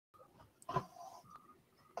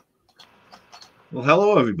Well,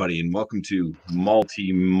 hello, everybody, and welcome to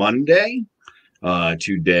Malty Monday.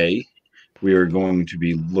 Today, we are going to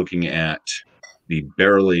be looking at the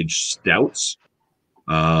barrel-aged stouts.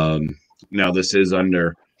 Now, this is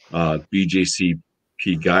under BJCP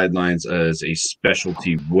guidelines as a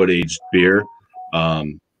specialty wood-aged beer.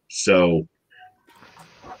 So,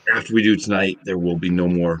 after we do tonight, there will be no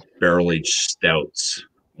more barrel-aged stouts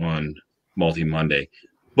on Malty Monday.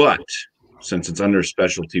 But since it's under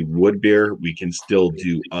specialty wood beer, we can still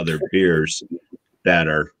do other beers that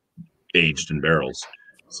are aged in barrels.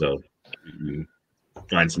 So you can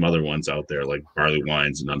find some other ones out there like barley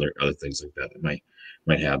wines and other things like that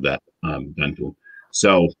might have that done to them.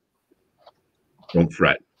 So don't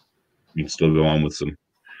fret. We can still go on with some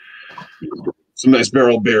nice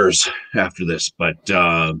barrel beers after this. But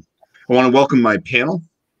I want to welcome my panel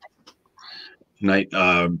tonight.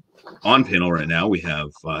 On panel right now, we have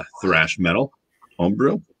Thrash Metal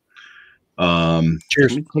Homebrew. Cheers.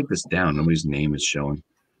 Let me take this down. Nobody's name is showing.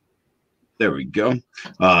 There we go.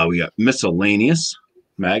 We got Miscellaneous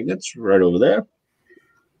Magnets right over there.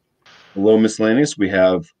 Below Miscellaneous, we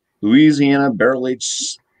have Louisiana Barrel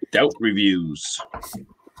Aged Stout Reviews.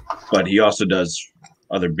 But he also does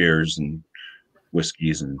other beers and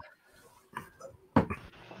whiskeys and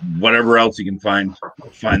whatever else you can find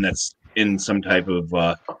that's in some type of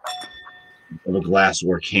a glass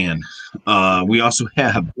or can. We also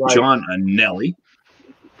have John Anelli.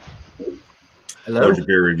 Hello. Larger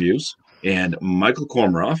Beer Reviews. And Michael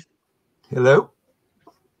Kormaroff. Hello.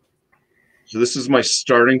 So this is my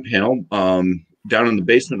starting panel. Down in the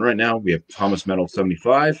basement right now, we have Thomas Metal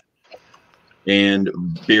 75 and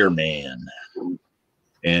Beer Man.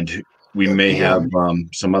 And we may have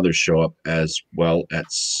some others show up as well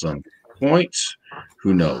at some point.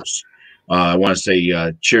 Who knows? I want to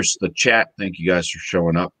say cheers to the chat. Thank you guys for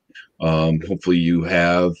showing up. Hopefully you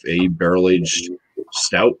have a barrel-aged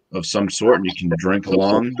stout of some sort and you can drink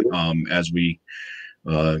along as we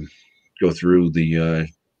go through the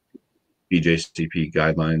BJCP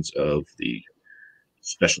guidelines of the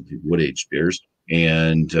specialty wood-aged beers.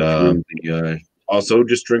 And also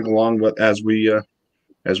just drink along as we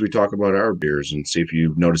talk about our beers and see if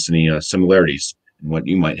you've noticed any similarities in what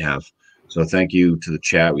you might have. So thank you to the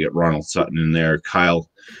chat. We got Ronald Sutton in there, Kyle,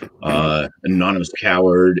 Anonymous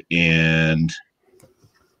Coward, and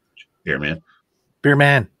Beer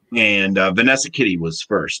Man. And Vanessa Kitty was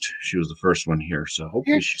first. She was the first one here. So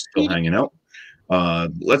hopefully she's still hanging out.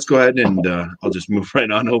 Let's go ahead and I'll just move right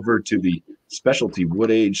on over to the specialty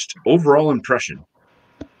wood-aged overall impression.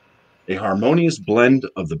 A harmonious blend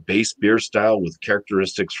of the base beer style with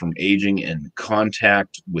characteristics from aging and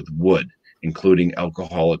contact with wood, including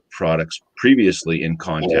alcoholic products previously in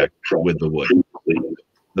contact with the wood.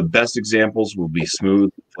 The best examples will be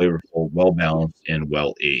smooth, flavorful, well-balanced, and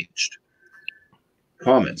well-aged.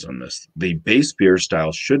 Comments on this. The base beer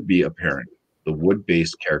style should be apparent. The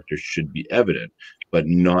wood-based character should be evident, but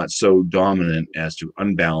not so dominant as to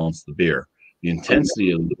unbalance the beer. The intensity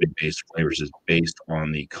of the wood-based flavors is based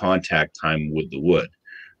on the contact time with the wood,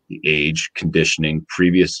 the age, conditioning,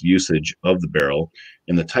 previous usage of the barrel,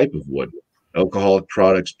 and the type of wood. Alcoholic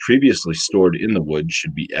products previously stored in the wood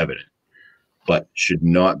should be evident, but should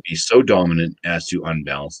not be so dominant as to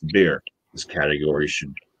unbalance the beer. This category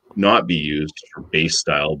should not be used for base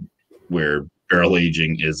style, where barrel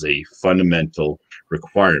aging is a fundamental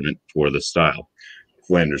requirement for the style.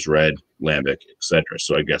 Flanders Red, Lambic, etc.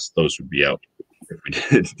 So I guess those would be out if we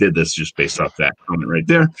did this just based off that comment right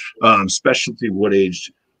there. Specialty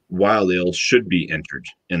wood-aged wild ale should be entered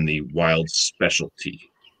in the wild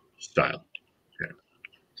specialty style. Okay.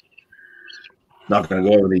 Not going to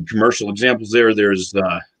go over the commercial examples there. There's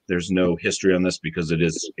no history on this because it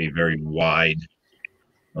is a very wide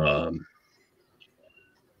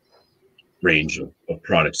range of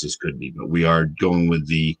products this could be. But we are going with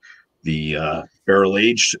the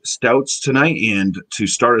barrel-aged stouts tonight. And to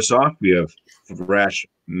start us off, we have Thrash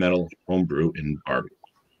Metal Homebrew in BuMpY.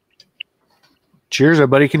 Cheers,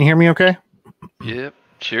 everybody. Can you hear me okay? Yep.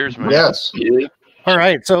 Cheers, man. Yes. Yeah. All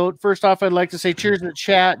right. So first off, I'd like to say cheers to the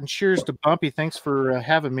chat and cheers to BuMpY. Thanks for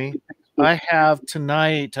having me. I have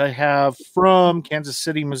from Kansas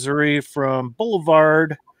City, Missouri, from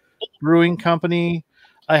Boulevard Brewing Company.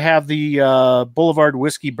 I have the Boulevard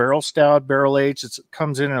Whiskey Barrel Stout Barrel Aged. It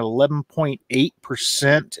comes in at 11.8%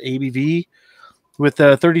 ABV with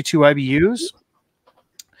 32 IBUs.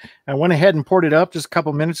 I went ahead and poured it up just a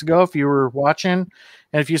couple minutes ago if you were watching.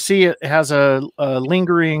 And if you see, it has a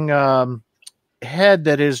lingering head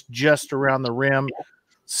that is just around the rim,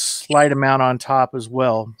 slight amount on top as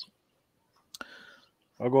well.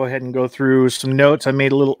 I'll go ahead and go through some notes I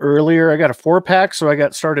made a little earlier. I got a 4-pack, so I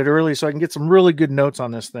got started early so I can get some really good notes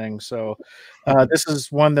on this thing. So this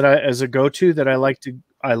is one that as a go-to that I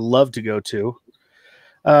love to go to.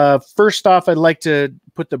 First off, I'd like to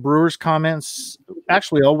put the brewers' comments.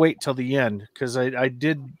 Actually, I'll wait till the end because I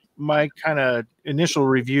did my kind of initial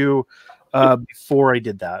review before I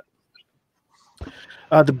did that.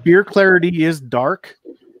 The beer clarity is dark.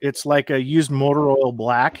 It's like a used motor oil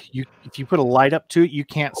black. If you put a light up to it, you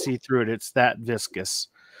can't see through it. It's that viscous,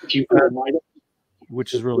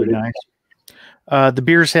 which is really nice. The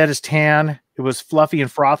beer's head is tan. It was fluffy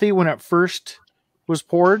and frothy when it first was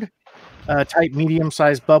poured. Tight,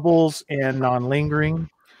 medium-sized bubbles and non-lingering.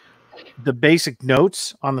 The basic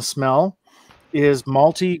notes on the smell is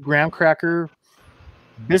malty, graham cracker,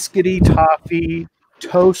 biscuity, toffee,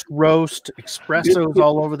 toast, roast, espressos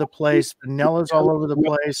all over the place, vanilla's all over the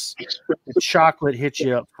place. The chocolate hits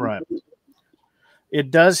you up front. It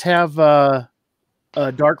does have a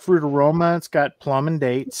dark fruit aroma. It's got plum and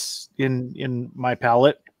dates in my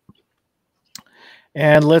palate.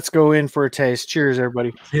 And let's go in for a taste. Cheers,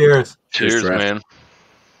 everybody. Cheers. Cheers, man.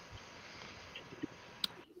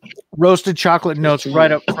 Roasted chocolate notes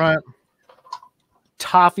right up front.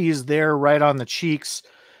 Toffee is there right on the cheeks.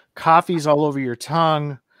 Coffee's all over your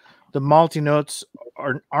tongue. The malty notes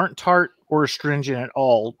aren't tart or astringent at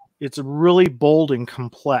all. It's really bold and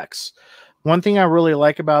complex. One thing I really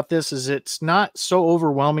like about this is it's not so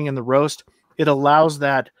overwhelming in the roast. It allows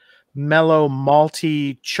that mellow,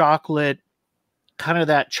 malty chocolate, kind of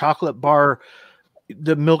that chocolate bar,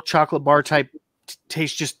 the milk chocolate bar type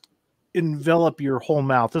taste just envelop your whole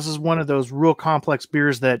mouth. This is one of those real complex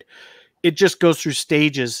beers that it just goes through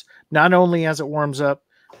stages, not only as it warms up,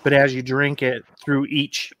 but as you drink it through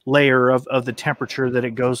each layer of the temperature that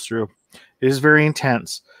it goes through. It is very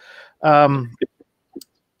intense. The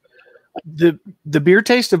beer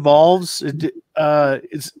taste evolves.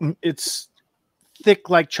 It's thick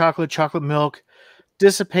like chocolate milk,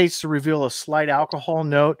 dissipates to reveal a slight alcohol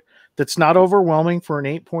note that's not overwhelming for an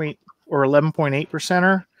 8 or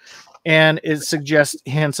 11.8%er, and it suggests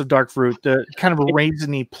hints of dark fruit, the kind of a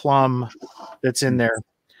raisiny plum that's in there.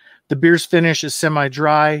 The beer's finish is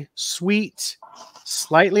semi-dry, sweet,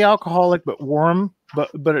 slightly alcoholic, but warm,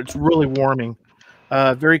 but it's really warming,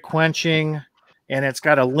 very quenching, and it's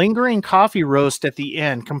got a lingering coffee roast at the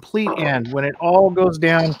end, complete end. When it all goes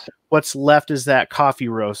down, what's left is that coffee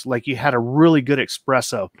roast, like you had a really good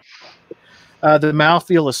espresso. The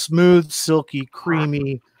mouthfeel is smooth, silky,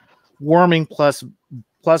 creamy, warming plus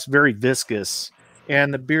very viscous,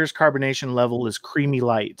 and the beer's carbonation level is creamy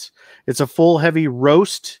light. It's a full heavy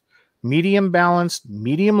roast, medium balanced,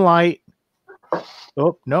 medium light.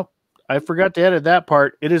 Oh, nope. I forgot to edit that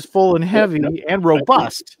part. It is full and heavy and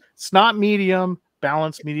robust. It's not medium,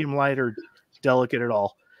 balanced, medium light, or delicate at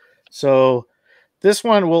all. So this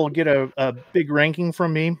one will get a big ranking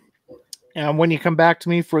from me. And when you come back to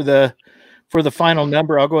me for the final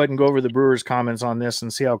number, I'll go ahead and go over the brewers' comments on this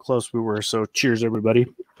and see how close we were. So cheers, everybody.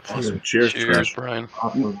 Awesome. Cheers, Brian.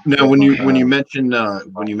 Now, when you mentioned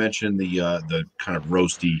the kind of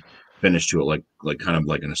roasty finish to it, like kind of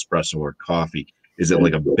like an espresso or coffee, is it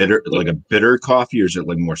like a bitter coffee, or is it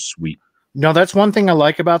like more sweet? No, that's one thing I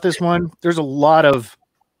like about this one. There's a lot of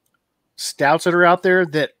stouts that are out there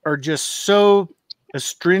that are just so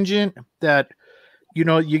astringent that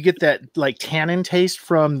you get that like tannin taste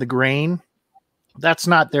from the grain. That's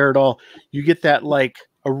not there at all. You get that like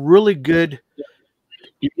a really good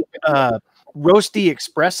roasty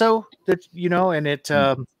espresso that and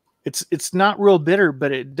it's not real bitter,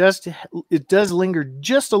 but it does linger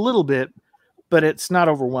just a little bit, but it's not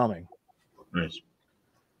overwhelming. Nice.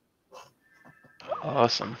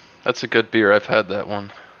 Awesome. That's a good beer. I've had that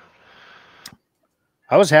one.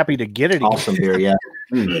 I was happy to get it. Awesome beer, yeah.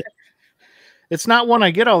 It's not one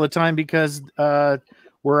I get all the time because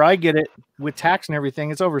where I get it with tax and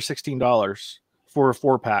everything, it's over $16 for a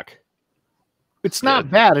 4-pack. It's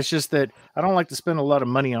not bad. It's just that I don't like to spend a lot of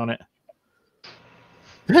money on it.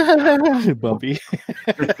 BuMpy.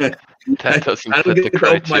 That doesn't fit the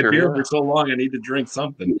criteria. My beer for so long, I need to drink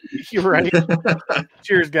something. You're right.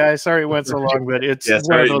 Cheers, guys. Sorry it went so long, but it's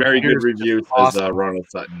very good review. Awesome. As Ronald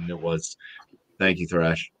Sutton, it was. Thank you,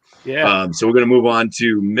 Thrash. Yeah. So we're going to move on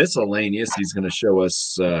to Miscellaneous. He's going to show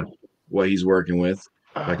us what he's working with.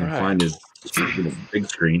 If I can find his big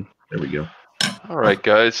screen. There we go. All right,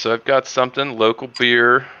 guys. So I've got something local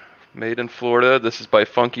beer made in Florida. This is by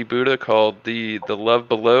Funky Buddha called the Love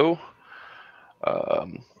Below.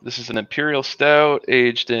 This is an imperial stout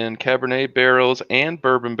aged in Cabernet barrels and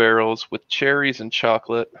bourbon barrels with cherries and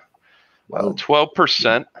chocolate.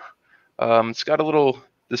 12%. It's got a little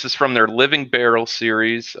This is from their Living Barrel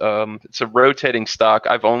series. It's a rotating stock.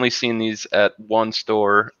 I've only seen these at one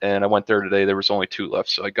store, and I went there today. There was only 2 left,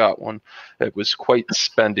 so I got one. It was quite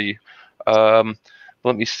spendy.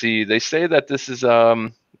 Let me see. They say that this is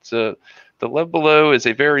the Love Below is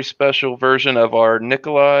a very special version of our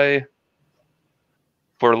Nikolai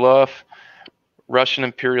Vorloff Russian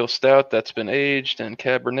Imperial Stout that's been aged in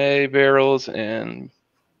Cabernet barrels and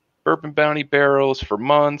Bourbon Bounty barrels for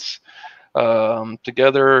months.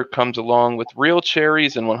 Together comes along with real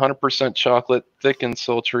cherries and 100% chocolate, thick and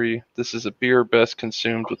sultry. This is a beer best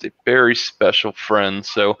consumed with a very special friend.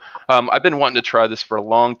 So I've been wanting to try this for a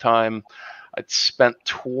long time. I spent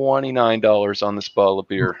 $29 on this bottle of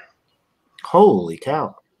beer. Holy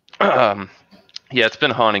cow. Yeah, it's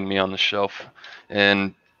been haunting me on the shelf,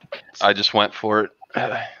 and I just went for it.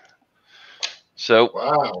 So,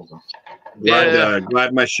 wow.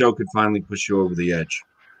 Glad my show could finally push you over the edge.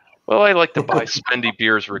 Well, I like to buy spendy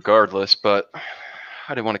beers regardless, but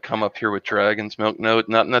I didn't want to come up here with Dragon's Milk. No,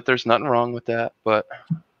 not that there's nothing wrong with that, but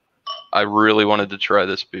I really wanted to try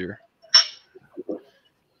this beer.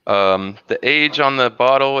 The age on the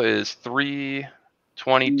bottle is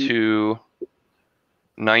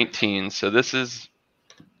 3/22/19, so this is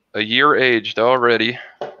a year aged already.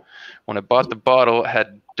 When I bought the bottle, it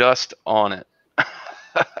had dust on it.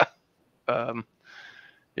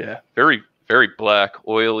 Yeah, very, very black,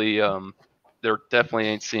 oily. There definitely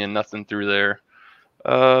ain't seeing nothing through there.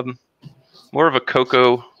 More of a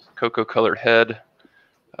cocoa colored head.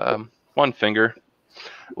 One finger.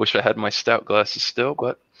 Wish I had my stout glasses still,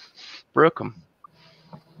 but broke them.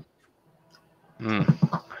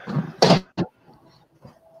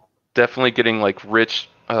 Definitely getting like rich,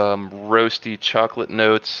 roasty chocolate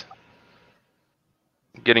notes.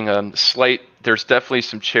 Getting a slight. There's definitely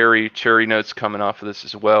some cherry notes coming off of this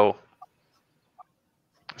as well.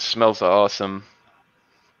 It smells awesome.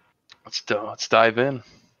 Let's dive in.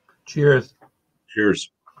 Cheers. Cheers.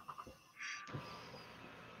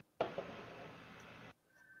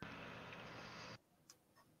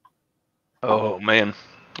 Oh man,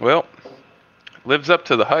 well, lives up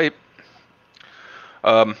to the hype.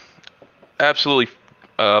 Absolutely,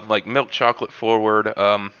 like milk chocolate forward.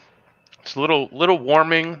 It's a little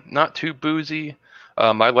warming, not too boozy.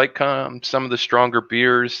 I like some of the stronger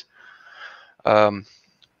beers.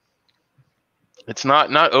 It's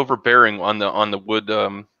not overbearing on the wood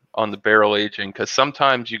on the barrel aging, because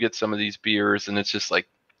sometimes you get some of these beers and it's just like,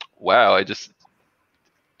 wow, I just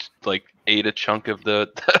like ate a chunk of the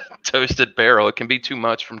toasted barrel. It can be too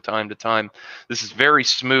much from time to time. This is very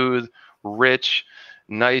smooth, rich,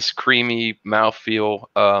 nice, creamy mouthfeel.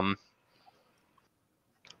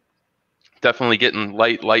 Definitely getting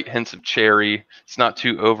light hints of cherry. It's not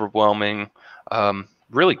too overwhelming.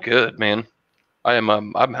 Really good, man.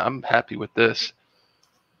 I'm happy with this.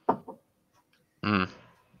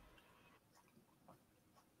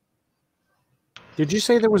 Did you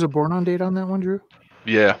say there was a born on date on that one, Drew?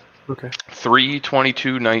 Yeah. Okay.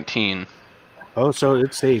 3/22/19. Oh, so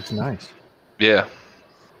it's aged nice. Yeah.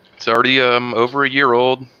 It's already over a year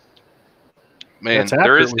old. Man, That's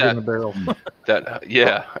there is in the barrel.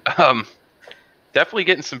 yeah. Definitely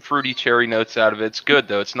getting some fruity cherry notes out of it. It's good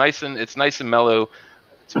though. It's nice and mellow.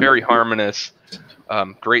 It's very harmonious.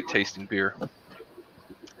 Great tasting beer.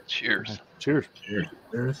 Cheers. Cheers. Cheers.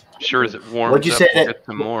 Sure as it warms What'd you up, say we'll that- get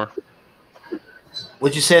some more.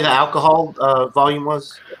 What'd you say the alcohol volume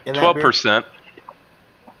was in that beer? 12%.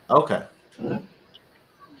 Okay.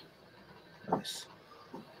 Nice.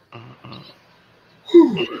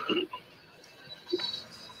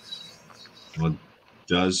 Well, it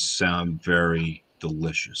does sound very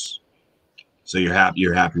delicious. So you're happy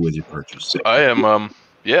with your purchase. I am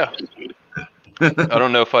yeah. I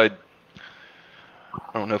don't know if I'd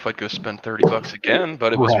go spend $30 again,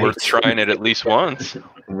 but it was worth trying it at least once.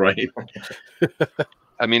 Right.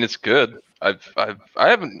 I mean, it's good. I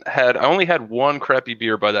only had one crappy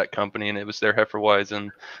beer by that company, and it was their Hefeweizen,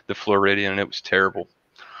 the Floridian, and it was terrible.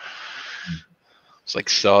 It's like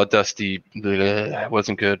sawdusty. Bleh, it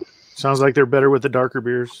wasn't good. Sounds like they're better with the darker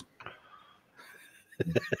beers.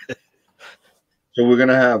 So we're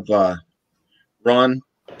gonna have Ron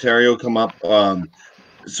Terrio come up.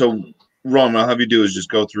 So Ron, I'll have you do is just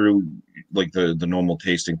go through like the normal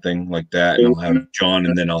tasting thing like that, and I'll have John,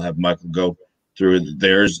 and then I'll have Michael go through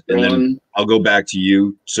theirs, and then I'll go back to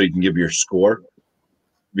you so you can give your score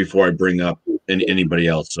before I bring up anybody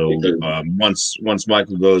else. So once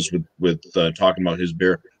Michael goes with talking about his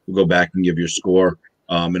beer, we'll go back and give your score,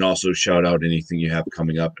 and also shout out anything you have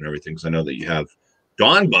coming up and everything, because I know that you have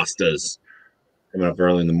Dawn Busters coming up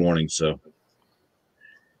early in the morning. So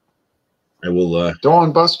I will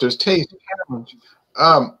Dawn Busters Taste Challenge.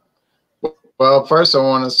 Um, well, first I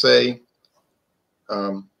want to say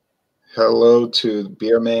hello to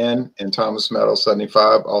Beer Man and Thomas Metal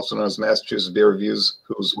 75, also known as Massachusetts Beer Reviews,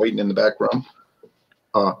 who's waiting in the back room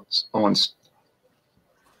on,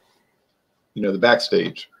 the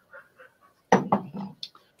backstage.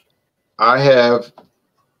 I have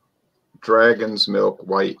Dragon's Milk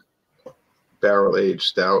White Barrel Aged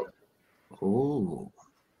Stout. Ooh.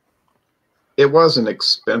 It wasn't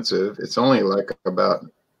expensive. It's only like about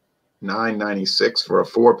 $9.96 for a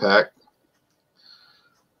 4-pack.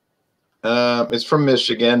 It's from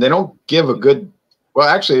Michigan. They don't give a good, well,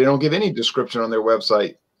 actually, they don't give any description on their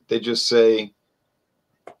website. They just say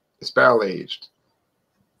it's barrel aged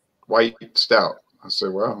white stout. I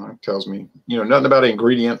said, well, that tells me, nothing about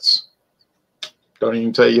ingredients. Doesn't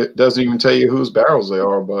even tell you whose barrels they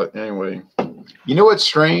are. But anyway, you know what's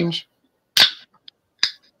strange?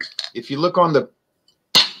 If you look on the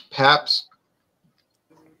Pabst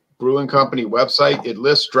Brewing Company website, it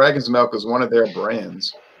lists Dragon's Milk as one of their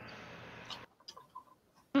brands.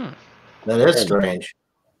 That is strange.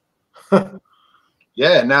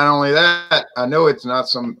 Yeah, not only that, I know it's not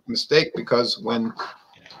some mistake, because when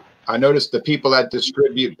I noticed the people that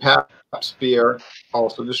distribute Pabst beer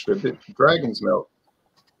also distribute Dragon's Milk.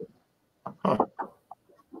 Huh.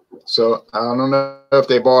 So I don't know if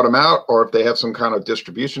they bought them out or if they have some kind of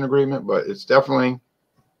distribution agreement, but it's definitely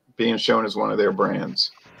being shown as one of their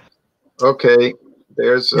brands. Okay,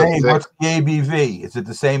 there's Hey, what's the ABV? Is it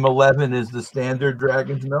the same 11 as the standard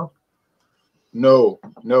Dragon's Milk? No,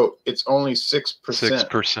 it's only 6%.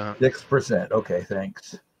 6%. 6%. Okay,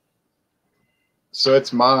 thanks. So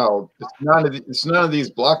it's mild. It's none of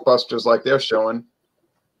these blockbusters like they're showing.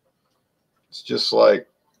 It's just like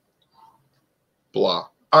blah.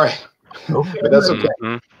 All right, Okay. but that's okay.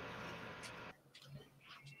 Mm-hmm.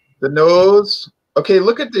 The nose. Okay,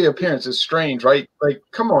 look at the appearance. It's strange, right? Like,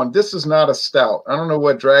 come on, this is not a stout. I don't know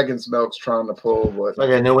what Dragon's Milk's trying to pull. But Like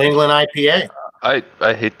a New England IPA.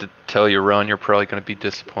 I hate to tell you, Ron, you're probably going to be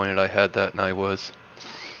disappointed I had that, and I was.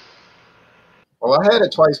 well, I had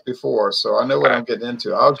it twice before, so I know what I'm getting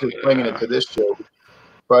into. I was just bringing it to this show,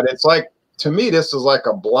 but it's like, to me, this is like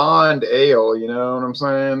a blonde ale. You know what I'm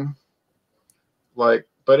saying? Like,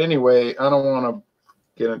 but anyway, I don't want to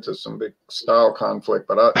get into some big style conflict,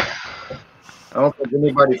 but I don't think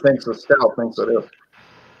anybody thinks of stout thinks of this.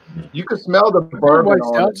 You can smell the bourbon white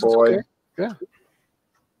on it, stouts, boy. okay. Yeah.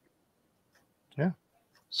 Yeah.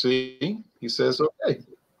 See, he says, okay.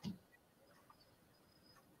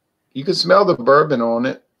 You can smell the bourbon on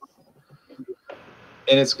it,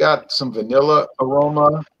 and it's got some vanilla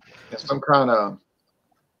aroma and some kind of,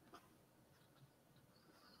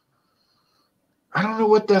 I don't know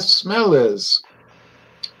what that smell is.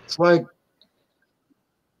 It's like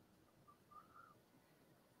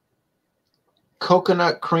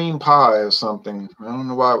coconut cream pie or something. I don't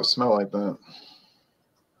know why it would smell like that.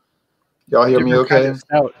 Y'all hear me okay? Kind of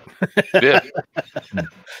stout. Yeah.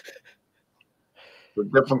 A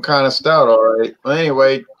different kind of stout, all right. Well,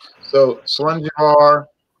 anyway, so Slunjar.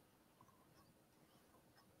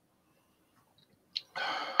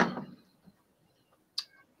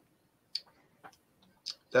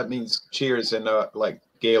 That means cheers in like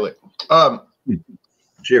Gaelic.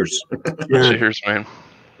 Cheers. Cheers, man.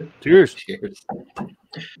 Cheers. Cheers.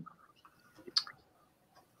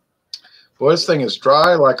 Boy, this thing is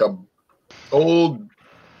dry like a old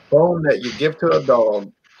bone that you give to a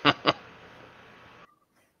dog.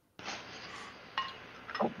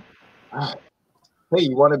 Hey,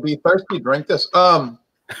 you want to be thirsty? Drink this. You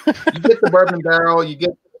get the bourbon barrel. You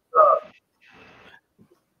get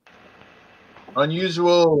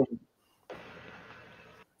unusual,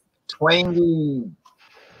 twangy,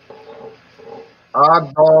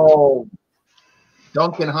 oddball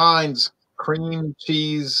Duncan Hines cream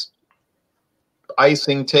cheese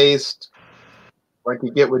icing taste, like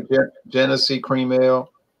you get with Genesee cream ale.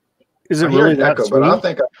 Is it I hear really an that echo, sweet? but I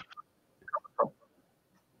think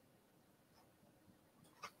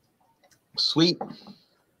sweet.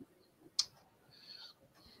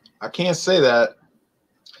 I can't say that.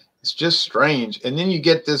 It's just strange. And then you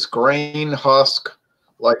get this grain husk,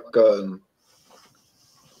 like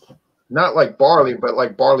not like barley, but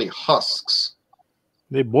like barley husks.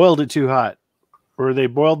 They boiled it too hot, or they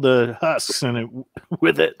boiled the husks in it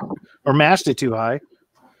with it, or mashed it too high.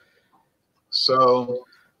 So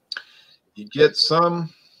you get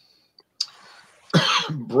some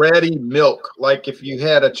bready milk, like if you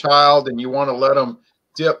had a child and you want to let them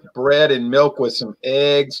dip bread in milk with some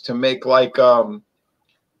eggs to make like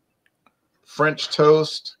French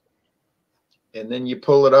toast, and then you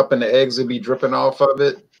pull it up and the eggs will be dripping off of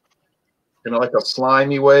it in like a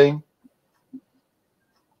slimy way.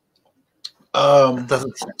 It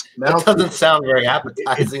doesn't sound very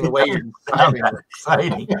appetizing the way you're describing it.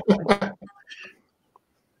 Exciting.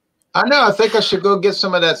 I know. I think I should go get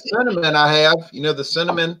some of that cinnamon I have. You know, the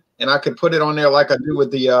cinnamon, and I could put it on there like I do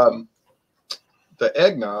with the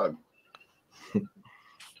eggnog.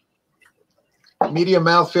 Medium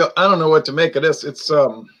mouthfeel. I don't know what to make of this. It's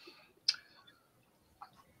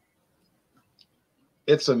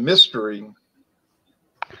a mystery.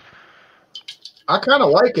 I kind of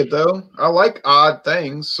like it though. I like odd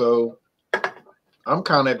things, so I'm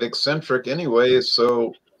kind of eccentric anyway.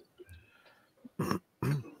 So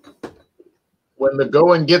when the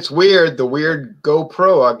going gets weird, the weird go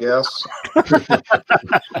pro, I guess.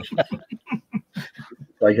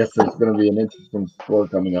 I guess there's going to be an interesting score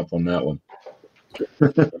coming up on that one.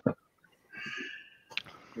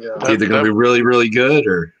 Yeah, It's either going to be really, really good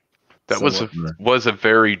or that was a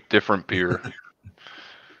very different beer,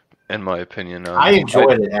 in my opinion. I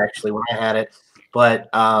enjoyed it actually when I had it, but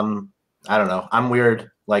I don't know. I'm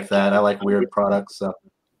weird like that. I like weird products. So,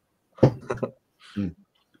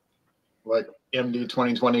 like MD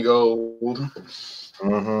 2020 Gold.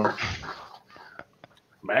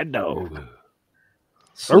 Mad Dog.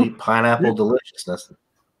 Sweet pineapple deliciousness.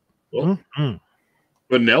 well,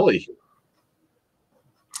 vanilla.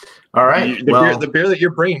 All right. The beer that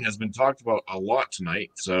you're bringing has been talked about a lot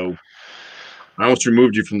tonight, so I almost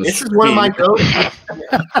removed you from the this screen. is one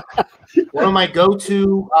of my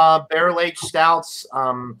go-to barrel-aged stouts.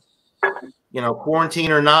 You know,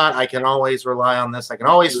 quarantine or not, I can always rely on this. I can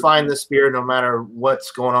always find this beer no matter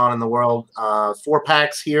what's going on in the world.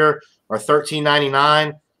 4-packs here are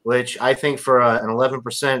 $13.99, which I think for an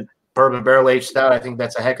 11% bourbon barrel-aged stout, I think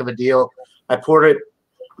that's a heck of a deal. I poured it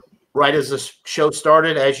right as the show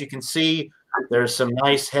started. As you can see, there's some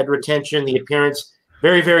nice head retention. The appearance,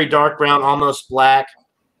 very, very dark brown, almost black.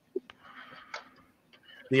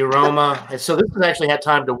 The aroma. And so this has actually had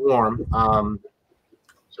time to warm.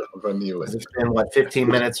 It's been, 15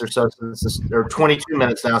 minutes or so since this, or 22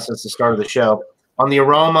 minutes now since the start of the show. On the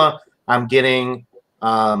aroma, I'm getting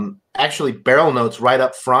actually barrel notes right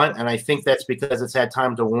up front, and I think that's because it's had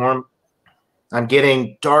time to warm. I'm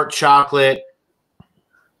getting dark chocolate,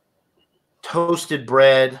 toasted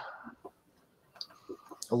bread,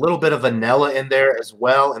 a little bit of vanilla in there as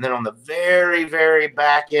well. And then on the very, very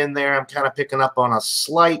back end there, I'm kind of picking up on a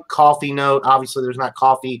slight coffee note. Obviously, there's not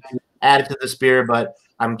coffee added to this beer, but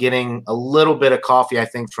I'm getting a little bit of coffee, I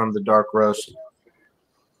think, from the dark roast.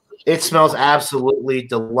 It smells absolutely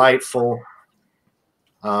delightful.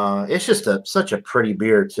 It's just such a pretty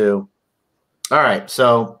beer, too. All right,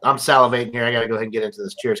 so I'm salivating here. I got to go ahead and get into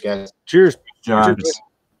this. Cheers, guys. Cheers, John.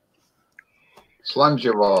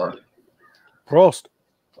 Slungivar. Prost.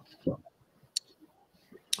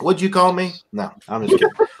 What'd you call me? No, I'm just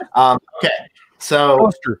kidding. Okay, so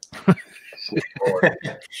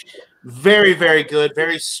very, very good,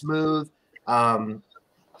 very smooth.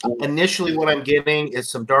 Initially, what I'm getting is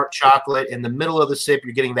some dark chocolate. In the middle of the sip,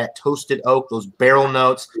 you're getting that toasted oak, those barrel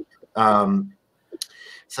notes.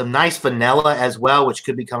 Some nice vanilla as well, which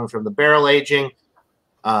could be coming from the barrel aging.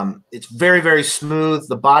 It's very, very smooth.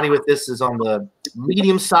 The body with this is on the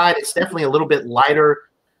medium side. It's definitely a little bit lighter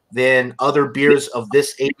than other beers of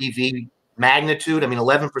this ABV magnitude. I mean,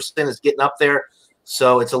 11% is getting up there.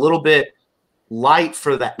 So it's a little bit light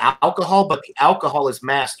for the alcohol, but the alcohol is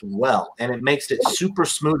masked well, and it makes it super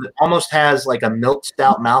smooth. It almost has like a milk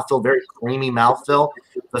stout mouthfeel, very creamy mouthfeel.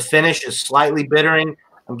 The finish is slightly bittering.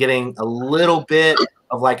 I'm getting a little bit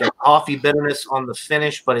of like a coffee bitterness on the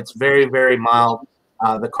finish, but it's very, very mild.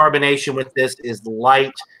 The carbonation with this is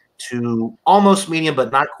light to almost medium,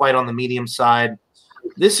 but not quite on the medium side.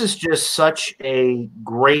 This is just such a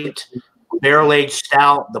great barrel-aged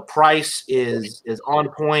stout. The price is on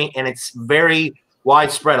point, and it's very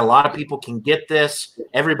widespread. A lot of people can get this.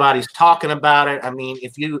 Everybody's talking about it. I mean,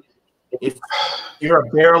 if you're a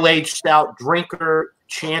barrel-aged stout drinker,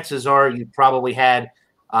 chances are you probably had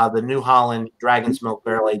the New Holland Dragon's Milk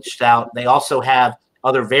barrel-aged stout. They also have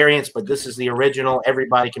other variants, but this is the original.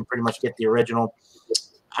 Everybody can pretty much get the original.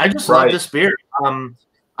 I just love this beer.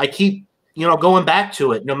 I keep, going back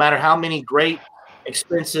to it. No matter how many great,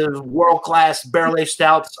 expensive, world-class barrel-aged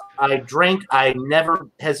stouts I drink, I never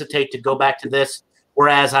hesitate to go back to this,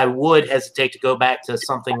 whereas I would hesitate to go back to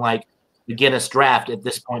something like the Guinness Draft at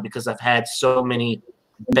this point because I've had so many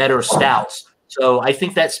better stouts. So I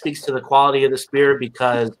think that speaks to the quality of this beer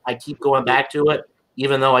because I keep going back to it,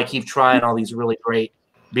 even though I keep trying all these really great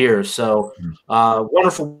beers. So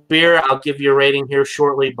wonderful beer. I'll give you a rating here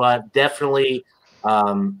shortly, but definitely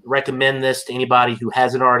recommend this to anybody who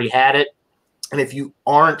hasn't already had it. And if you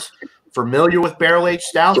aren't familiar with barrel-aged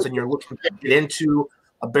stouts and you're looking to get into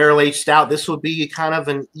a barrel-aged stout, this would be kind of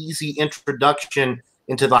an easy introduction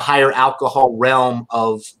into the higher alcohol realm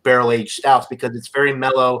of barrel-aged stouts because it's very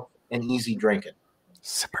mellow and easy drinking.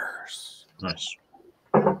 Sippers. Nice.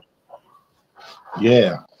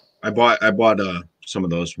 Yeah. I bought some of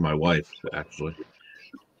those for my wife, actually.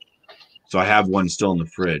 So I have one still in the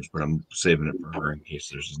fridge, but I'm saving it for her in case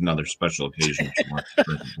there's another special occasion she wants to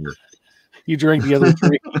drink beer. You drank the other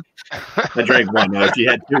 3. I drank one. No, she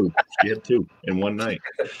had 2. She had 2 in one night.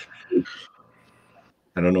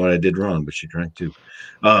 I don't know what I did wrong, but she drank 2.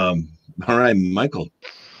 All right, Michael.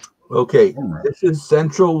 Okay, this is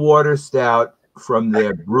Central Water Stout from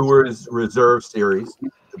their Brewers Reserve Series.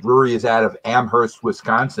 The brewery is out of Amherst,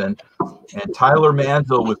 Wisconsin. And Tyler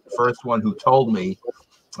Manzel was the first one who told me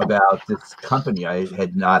about this company. I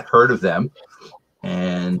had not heard of them.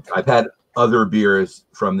 And I've had other beers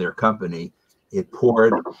from their company. It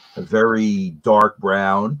poured a very dark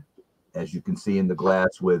brown, as you can see in the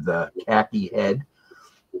glass, with a khaki head.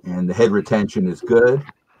 And the head retention is good.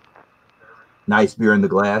 Nice beer in the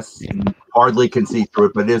glass. You hardly can see through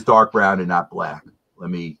it, but it is dark brown and not black. Let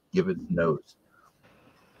me give it a nose.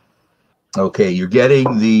 Okay, you're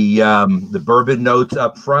getting the bourbon notes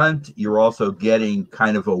up front. You're also getting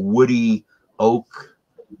kind of a woody oak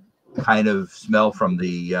kind of smell from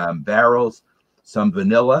the barrels. Some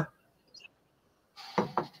vanilla.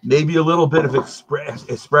 Maybe a little bit of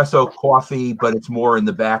espresso coffee, but it's more in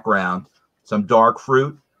the background. Some dark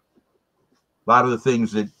fruit. A lot of the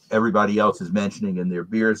things that everybody else is mentioning in their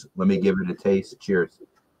beers. Let me give it a taste. Cheers.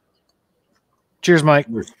 Cheers, Mike.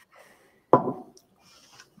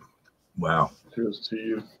 Wow. Cheers to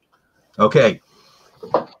you. Okay.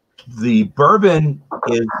 The bourbon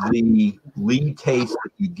is the lead taste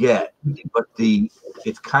that you get, but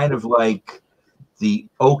it's kind of like the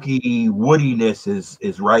oaky woodiness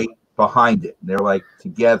is right behind it. They're like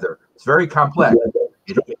together. It's very complex.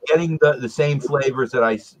 You're getting the same flavors that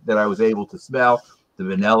I was able to smell. The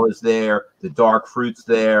vanilla's there, the dark fruit's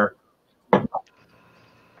there.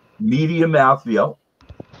 Medium mouthfeel.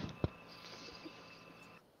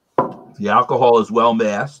 The alcohol is well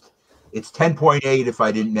masked. It's 10.8 if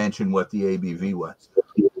I didn't mention what the ABV was.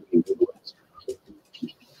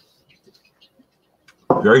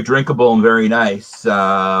 Very drinkable and very nice.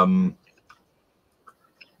 I'm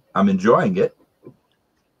enjoying it.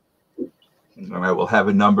 And I will have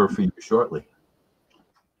a number for you shortly.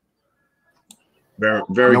 Very,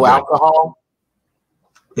 very no good. Alcohol.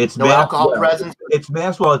 It's no alcohol present. It's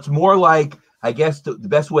masked. Well, it's more like, I guess the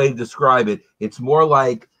best way to describe it, it's more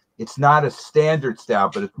like, it's not a standard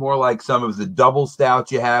stout, but it's more like some of the double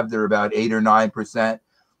stouts you have. They're about 8 or 9%.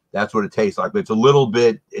 That's what it tastes like. But it's a little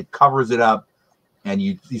bit, it covers it up, and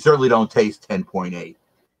you certainly don't taste 10.8.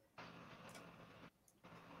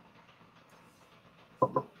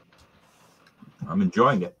 I'm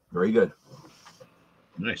enjoying it. Very good.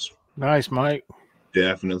 Nice. Nice, Mike.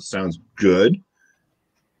 Definitely sounds good.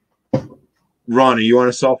 Ron, are you on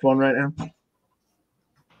a cell phone right now?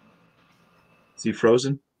 Is he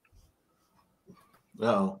frozen?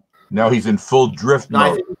 No. No, he's in full drift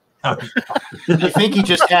mode. I think he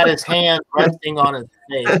just had his hand resting on his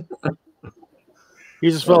face. He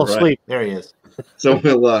just fell asleep. There he is. So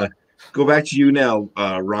we'll go back to you now,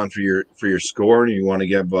 Ron, for your score. And you want to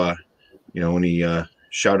give any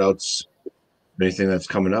shout outs, anything that's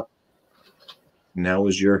coming up? Now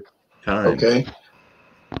is your time. Okay.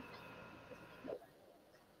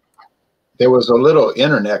 There was a little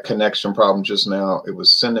internet connection problem just now. It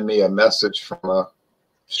was sending me a message from a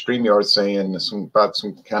StreamYard saying about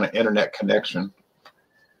some kind of internet connection.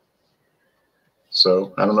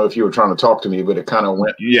 So I don't know if you were trying to talk to me, but it kind of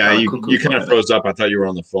went. Yeah, you kind of froze up. I thought you were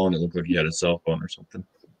on the phone. It looked like you had a cell phone or something.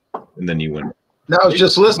 And then you went. No, I was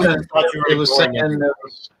just listening. It was saying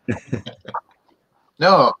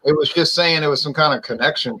no, it was just saying it was some kind of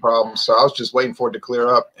connection problem. So I was just waiting for it to clear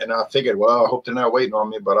up. And I figured, well, I hope they're not waiting on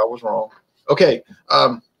me, but I was wrong. Okay.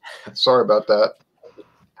 Sorry about that.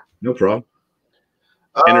 No problem.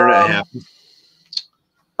 Internet happens.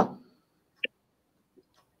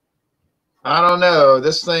 I don't know.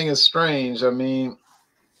 This thing is strange. I mean,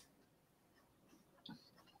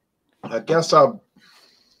 I guess I'll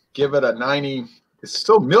give it a 90. It's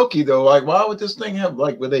still milky though. Like, why would this thing have,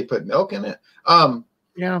 like, would they put milk in it?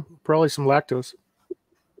 Yeah, probably some lactose.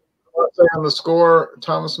 I'll say on the score,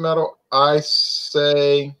 Thomas Metal, I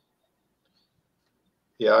say,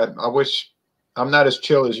 yeah, I wish I'm not as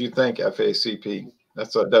chill as you think, FACP.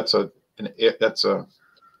 That's a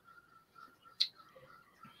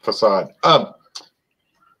facade.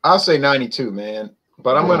 I'll say 92, man.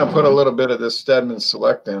 But I'm gonna put a little bit of this Stedman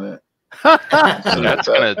Select in it. So that's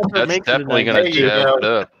definitely gonna jazz it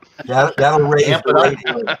up. That'll raise Amp the it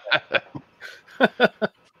rating. up.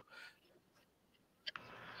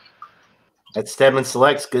 That Stedman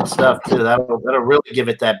Select's good stuff too. That'll really give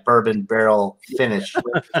it that bourbon barrel finish.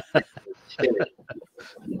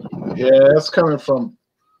 Yeah, that's coming from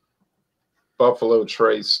Buffalo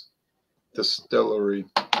Trace Distillery.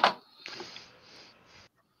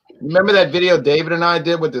 Remember that video David and I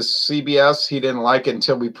did with the CBS? He didn't like it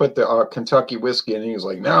until we put the Kentucky whiskey in. He was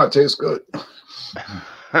like, "No, it tastes good."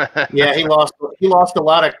 Yeah, he lost a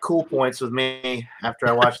lot of cool points with me after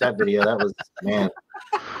I watched that video. That was, man,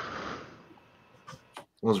 it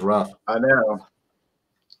was rough. I know.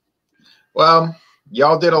 Well,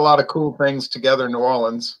 y'all did a lot of cool things together in New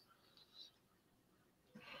Orleans.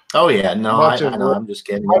 Oh yeah, no, I know. I'm just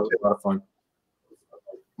kidding. It was a lot of fun.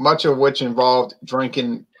 Much of which involved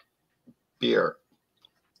drinking beer.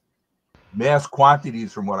 Mass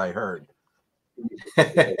quantities, from what I heard.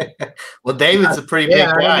 Well, David's a pretty big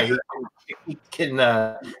guy.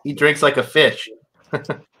 He drinks like a fish.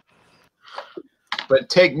 But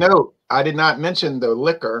take note, I did not mention the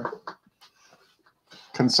liquor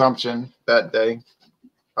consumption that day.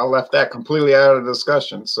 I left that completely out of the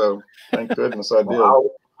discussion. So thank goodness I did. Well,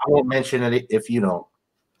 I won't mention it if you don't.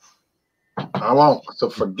 I won't. So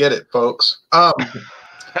forget it, folks.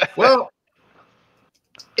 Well,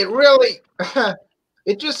 it really,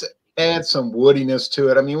 it just adds some woodiness to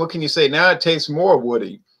it. I mean, what can you say? Now it tastes more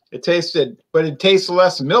woody. It tasted, but it tastes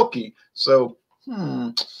less milky. So,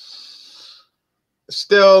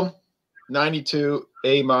 still 92,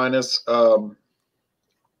 A-. I don't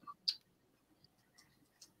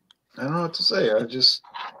know what to say. I'd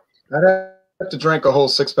have to drink a whole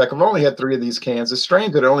 6-pack. I've only had 3 of these cans. It's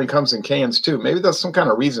strange that it only comes in cans too. Maybe there's some kind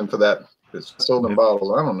of reason for that. It's sold in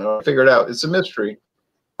bottles. I don't know. I figured it out. It's a mystery.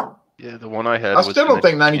 Yeah, the one I had. I still don't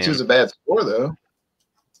think 92 is a bad score, though.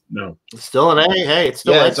 No, It's still an A. Hey, it's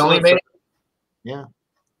still it's only made. Yeah,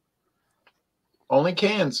 Only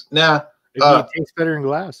cans now. Maybe it tastes better in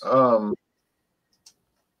glass. We'll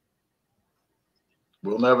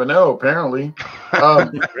never know. Apparently,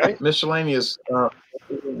 Right? miscellaneous. What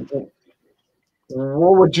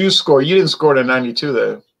would you score? You didn't score to 92,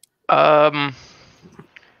 though.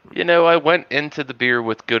 You know, I went into the beer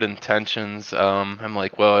with good intentions. I'm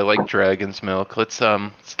like, well, I like Dragon's Milk. Let's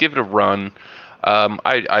give it a run.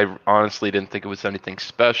 I honestly didn't think it was anything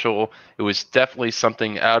special. It was definitely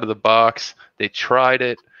something out of the box. They tried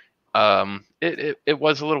it. It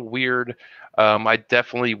was a little weird. I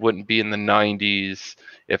definitely wouldn't be in the 90s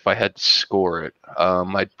if I had to score it.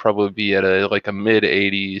 I'd probably be at a mid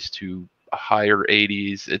 80s to a higher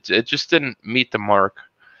 80s. It just didn't meet the mark,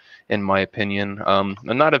 in my opinion.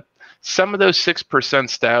 Some of those 6%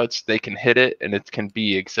 stouts, they can hit it and it can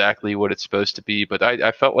be exactly what it's supposed to be, but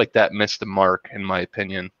I felt like that missed the mark, in my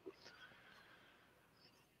opinion.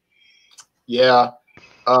 Yeah.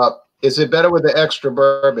 Is it better with the extra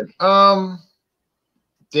bourbon?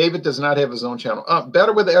 David does not have his own channel.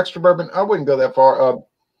 Better with the extra bourbon? I wouldn't go that far.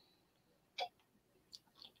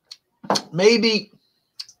 Maybe.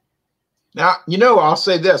 Now, I'll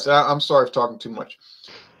say this. I'm sorry for talking too much.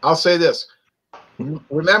 I'll say this.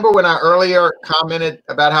 Remember when I earlier commented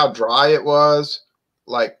about how dry it was?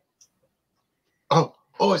 Like, oh,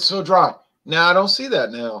 it's so dry. Now I don't see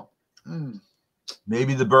that now.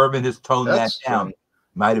 Maybe the bourbon has toned That's that down. true.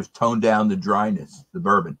 Might have toned down the dryness,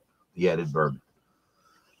 the added bourbon.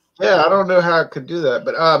 Yeah, I don't know how I could do that,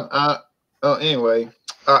 but anyway,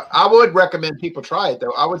 I would recommend people try it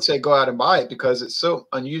though. I would say go out and buy it because it's so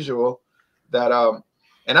unusual that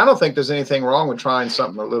and I don't think there's anything wrong with trying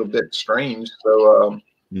something a little bit strange. So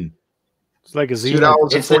It's like a zero.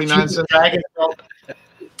 $2.49.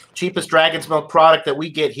 Cheapest Dragon's Milk product that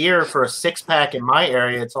we get here for a 6-pack in my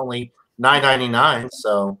area. It's only $9.99.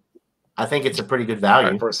 So I think it's a pretty good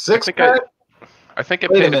value. For a 6-pack? I think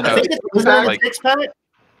it Wait a paid minute. I think it's a like 6-pack.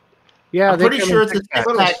 Yeah, I'm they pretty come sure in it's a 6-pack.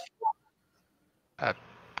 6-pack.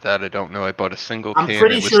 that. I don't know. I bought a single I'm can.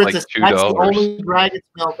 pretty It was sure like that's the $2. only Dragon's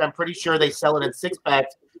Milk. I'm pretty sure they sell it in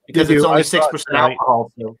 6-packs because They it's do. only I saw it 6% tonight.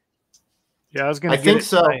 alcohol. So Yeah, I was gonna. I think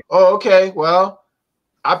so. Oh, okay. Well,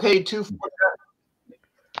 I paid $2.49.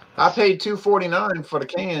 I paid $2.49 for the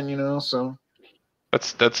can, so.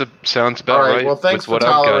 Sounds about All right. right. Well, thanks with for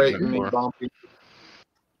what I've gotten tolerating it me, for.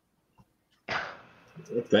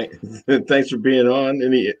 BuMpy. Thanks for being on.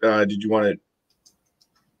 Any? Did you want to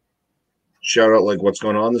shout out like what's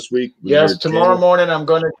going on this week? with Yes, your tomorrow channel? morning I'm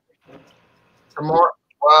going to.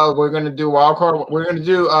 We're going to do wild card. We're going to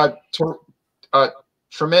do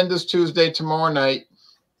Tremendous Tuesday tomorrow night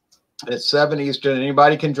at 7 Eastern.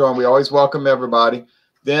 Anybody can join. We always welcome everybody.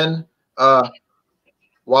 Then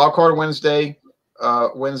wild card Wednesday,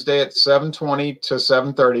 Wednesday at 7:20 to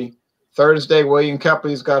 7:30. Thursday, William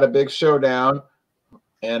Kepley's got a big showdown,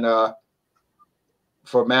 and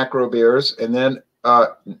for macro beers. And then I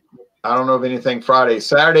don't know of anything Friday.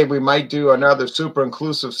 Saturday, we might do another super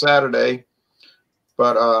inclusive Saturday,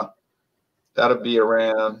 but that'll be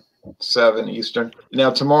around 7 Eastern.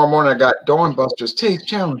 Now, tomorrow morning, I got Dawn Buster's Taste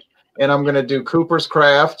Challenge, and I'm going to do Cooper's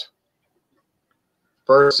Craft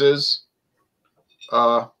versus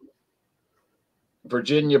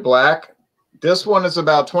Virginia Black. This one is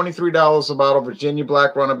about $23 a bottle. Virginia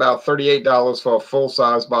Black run about $38 for a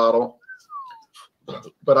full-size bottle.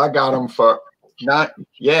 But I got them for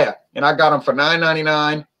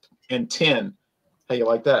 $9.99 and $10. How you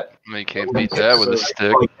like that? You can't beat that with a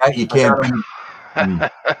stick. You can't.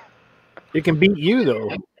 It can beat you though.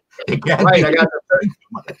 Right,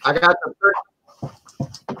 I got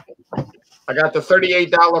the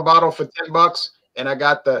 $38 bottle for $10, and I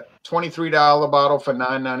got the $23 bottle for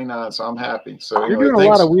 $9.99. So I'm happy. So you're doing a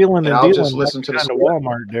lot of wheeling and I'll dealing. just listen to the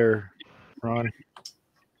Walmart there, Ron.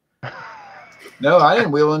 No, I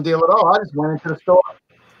didn't wheel and deal at all. I just went into the store.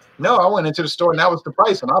 No, I went into the store, and that was the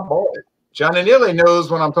price, and I bought it. Johnny Neely knows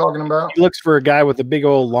what I'm talking about. He looks for a guy with a big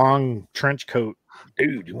old long trench coat.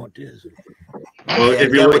 Dude, you want this? Well,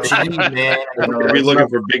 if you're looking, man. if you're looking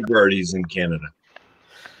for big birdies in Canada.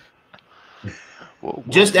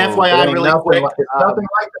 Just FYI, really quick, Nothing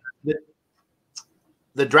like that.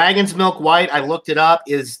 The Dragon's Milk White, I looked it up,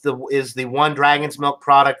 is the one Dragon's Milk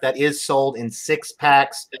product that is sold in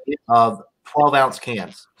 6-packs of 12-ounce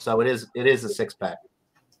cans. So it is a 6-pack.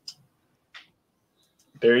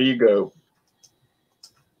 There you go.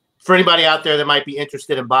 For anybody out there that might be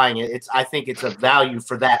interested in buying it, I think it's a value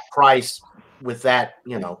for that price with that,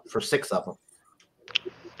 for 6 of them.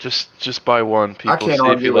 Just buy one, people. See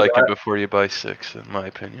if you like it before you buy 6, in my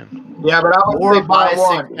opinion. Yeah, but I would buy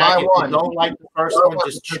one. Buy If one. you don't like the first one,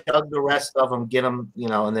 just chug the rest of them, get them,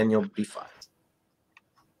 and then you'll be fine.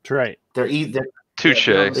 That's right. They're either Touche.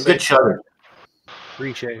 They're good chugger.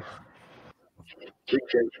 Appreciate.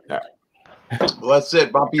 Well, that's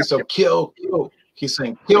it, BuMpY. So kill. He's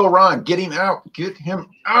saying, kill Ron. Get him out. Get him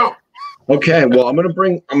out. Okay. Well, I'm gonna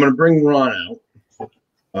bring Ron out.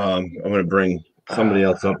 I'm gonna bring somebody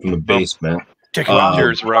else up from the basement.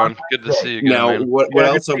 Cheers, Ron. Good to see you again, Now, man. what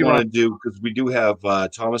else I want to do, because we do have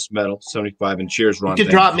Thomas Metal 75 and cheers, Ron. You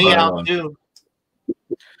could drop me out too.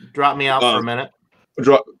 Drop me out for a minute.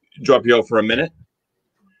 Drop you out for a minute.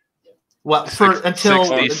 Well,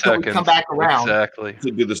 until we come back around. Exactly.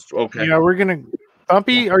 To do this. Okay. Yeah, we're gonna.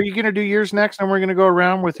 BuMpY, are you gonna do yours next, and we're gonna go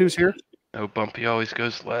around with who's here? No, BuMpY always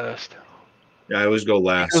goes last. Yeah, I always go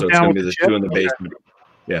last, so it's gonna be the 2 in the basement.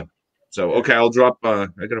 Yeah. So okay, I'll drop. I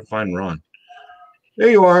gotta find Ron. There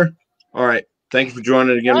you are. All right. Thank you for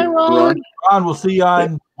joining again, Hi, Ron. Ron, we'll see you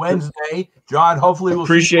on Wednesday. John, hopefully we'll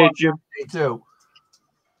Appreciate see you you on Wednesday too.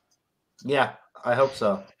 Yeah, I hope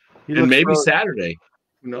so. And maybe Saturday.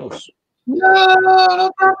 Who knows? No,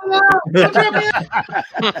 don't drop me out. Don't drop me out.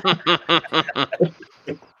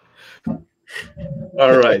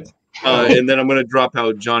 All right. And then I'm going to drop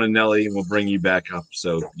out John and Nelly, and we'll bring you back up.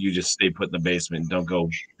 So you just stay put in the basement and don't go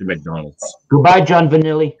to McDonald's. Goodbye, John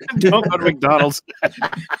Vanilli. Don't go to McDonald's.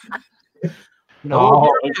 No,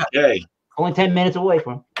 Okay. only 10 minutes away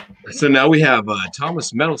from. So now we have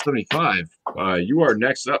Thomas Metal 75. You are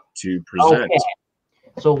next up to present. Okay.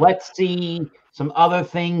 So let's see some other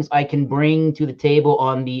things I can bring to the table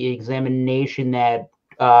on the examination that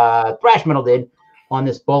Thrash Metal did on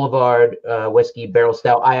this Boulevard whiskey barrel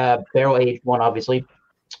stout. I have barrel aged one, obviously,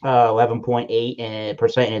 11.8%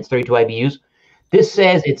 and it's 32 IBUs. This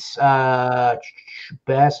says it's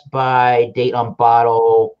best by date on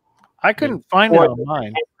bottle. I couldn't find it on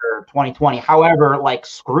mine. 2020. However, like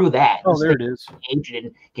screw that. Oh, there it is. Aged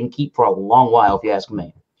and can keep for a long while, if you ask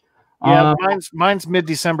me. Yeah, mine's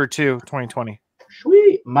mid-December too, 2020.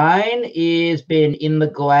 Sweet. Mine is been in the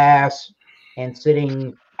glass and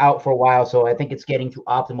sitting out for a while, so I think it's getting to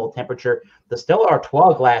optimal temperature. The Stella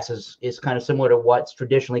Artois glass is kind of similar to what's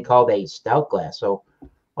traditionally called a stout glass, so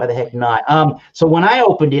why the heck not? So when I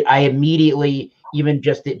opened it, I immediately, even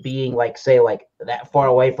just it being like, say, like that far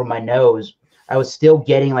away from my nose, I was still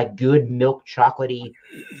getting like good milk chocolatey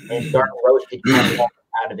and dark roasted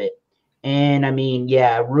out of it. And I mean,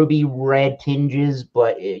 yeah, ruby red tinges,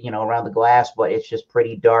 but around the glass, but it's just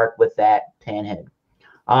pretty dark with that tan head.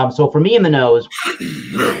 So for me in the nose,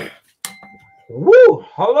 woo,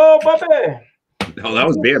 hello, BuMpY. Oh, that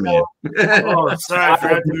was Beer Man. Oh, sorry, I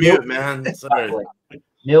forgot to mute, man. Sorry.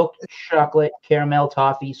 Milk, chocolate, caramel,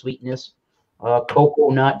 toffee, sweetness,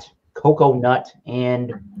 cocoa nut,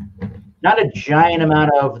 and Not a giant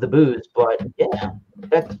amount of the booze, but yeah,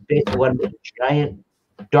 that's basically what a giant,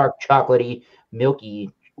 dark, chocolatey,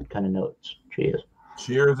 milky kind of notes. Cheers.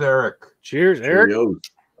 Cheers, Eric. Cheers, Eric. Cheerios.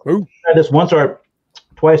 Tried this once or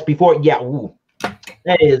twice before. Yeah, ooh.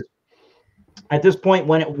 That is, at this point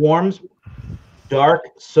when it warms, dark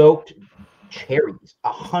soaked cherries,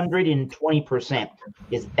 120%.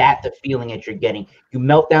 Is that the feeling that you're getting? You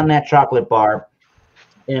melt down that chocolate bar,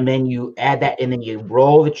 and then you add that, and then you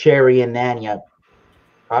roll the cherry, and then you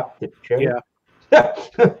pop the cherry. Yeah.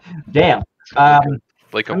 Damn.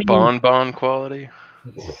 Like a I mean- bonbon quality.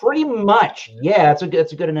 Pretty much, yeah. That's a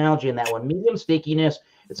good analogy in that one. Medium stickiness.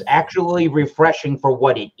 It's actually refreshing for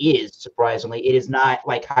what it is. Surprisingly, it is not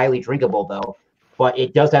like highly drinkable though, but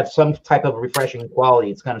it does have some type of refreshing quality.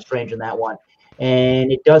 It's kind of strange in that one,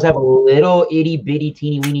 and it does have a little itty bitty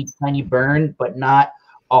teeny weeny tiny burn, but not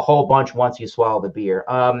a whole bunch once you swallow the beer.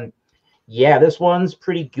 Yeah, this one's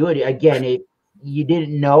pretty good. Again, you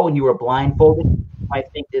didn't know and you were blindfolded. I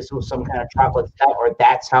think this was some kind of chocolate stout, or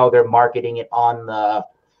that's how they're marketing it on the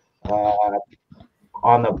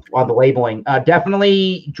labeling.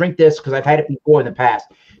 Definitely drink this because I've had it before in the past.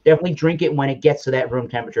 Definitely drink it when it gets to that room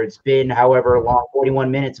temperature. It's been however long, 41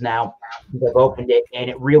 minutes now since I've opened it, and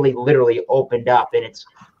it really literally opened up, and it's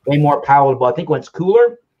way more palatable. I think when it's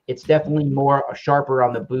cooler, it's definitely more sharper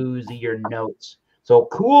on the boozier notes. So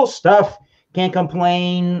cool stuff. Can't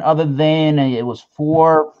complain other than it was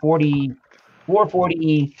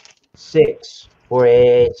 $4.46 for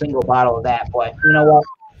a single bottle of that. But you know what?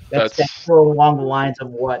 That's still along the lines of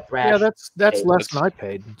what Thrash. Yeah, that's paid. less than I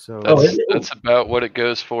paid. So That's about what it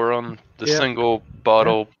goes for on the single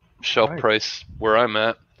bottle shelf price where I'm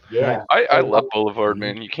at. Yeah, I love Boulevard,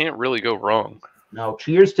 man. You can't really go wrong. No,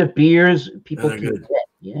 cheers to beers people They're can good. get.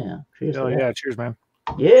 Yeah, cheers. oh to that. yeah, cheers, man.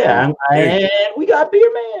 Yeah, and we got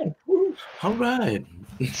Beer Man. Woo. All right.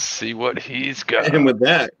 See what he's got. And with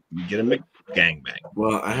that, you get a gangbang.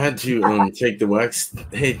 Well, I had to take the wax.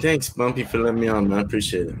 Hey, thanks, Bumpy, for letting me on, man. I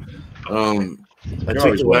appreciate it. I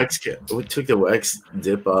took the wax. We took the wax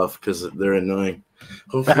dip off because they're annoying.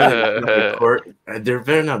 Hopefully, there's not a cork. There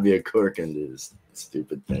better not be a cork under this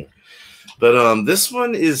stupid thing. But this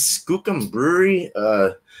one is Skookum Brewery.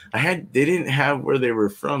 They didn't have where they were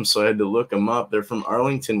from, so I had to look them up. They're from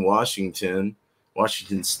Arlington, Washington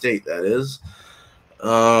State. That is.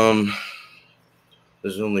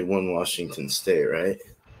 There's only one Washington State, right?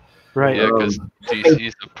 Right. Yeah, because DC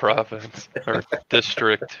is a province or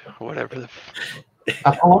district, whatever the. Yeah,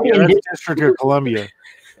 that's District of Columbia.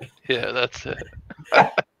 Yeah, that's it.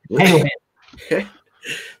 Anyway,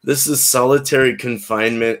 This is Solitary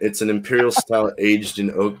Confinement. It's an imperial stout aged in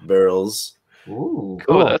oak barrels. ooh,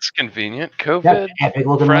 Oh, that's convenient. that's COVID epic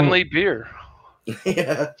looking. friendly beer.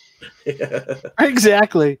 Yeah.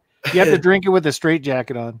 Exactly. You have to drink it with a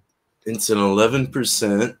straitjacket on. It's an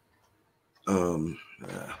 11%.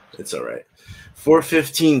 It's all right.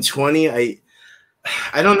 415.20.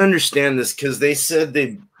 I don't understand this because they said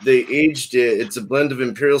they aged it. It's a blend of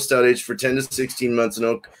imperial stout aged for 10 to 16 months in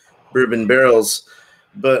oak bourbon barrels.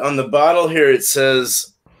 But on the bottle here it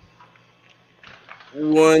says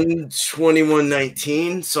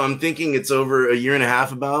 121.19. So I'm thinking it's over a year and a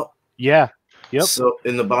half about. Yeah. Yep. So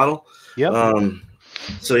in the bottle. Yep.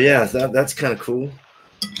 So yeah, that's kind of cool.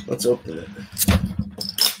 Let's open it.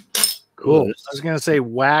 Cool. I was gonna say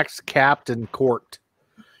waxed, capped, and corked.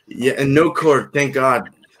 Yeah, and no cork, thank God.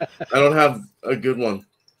 I don't have a good one.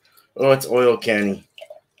 Oh, it's oil canny.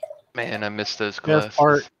 Man, I miss those Best glasses.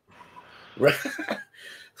 part. Right.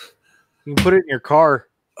 You can put it in your car.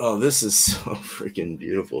 Oh, this is so freaking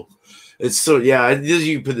beautiful. It's so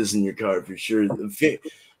you can put this in your car for sure. The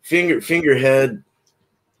finger head.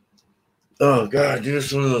 Oh God, dude,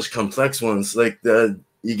 it's one of those complex ones. Like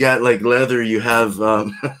you got like leather, you have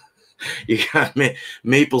you got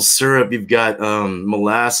maple syrup, you've got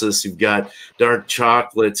molasses, you've got dark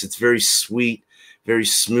chocolates. It's very sweet, very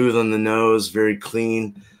smooth on the nose, very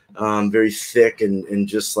clean, very thick, and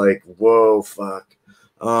just like whoa, fuck.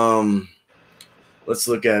 Let's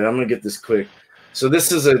look at it. I'm gonna get this quick. So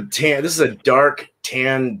this is a tan. This is a dark,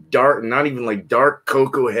 not even like dark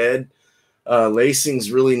cocoa head.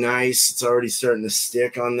 Lacing's really nice. It's already starting to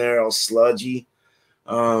stick on there, all sludgy.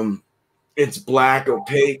 It's black,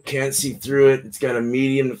 opaque, can't see through it. It's got a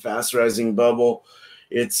medium to fast rising bubble.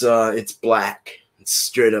 It's black. It's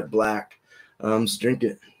straight up black. Let's drink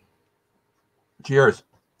it. Cheers.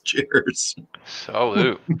 Cheers.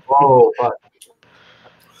 Salute. Oh, fuck.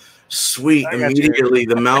 Sweet. I got Immediately,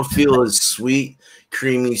 the mouthfeel is sweet,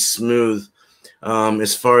 creamy, smooth.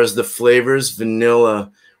 As far as the flavors,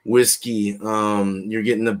 vanilla whiskey. You're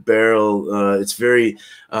getting the barrel. It's very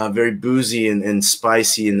boozy and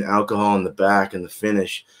spicy, and alcohol in the back and the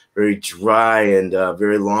finish. Very dry and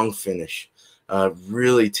very long finish.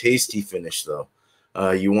 Really tasty finish though.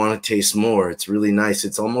 You want to taste more. It's really nice.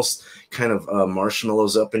 It's almost kind of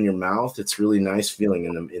marshmallows up in your mouth. It's really nice feeling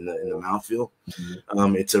in the mouthfeel.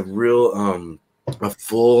 It's a real a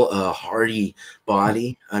full hearty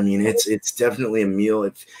body. I mean, it's definitely a meal.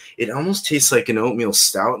 It almost tastes like an oatmeal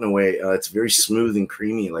stout in a way. It's very smooth and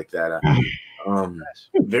creamy like that.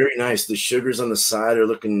 Very nice. The sugars on the side are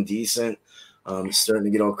looking decent. It's starting to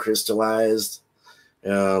get all crystallized.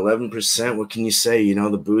 11%. What can you say? You know,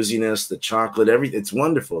 the booziness, the chocolate, everything. It's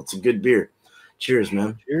wonderful. It's a good beer. Cheers,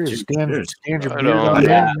 man. Cheers. Cheers. Stand your Right beard on. on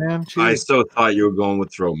Yeah. that, man. I Cheers. so thought you were going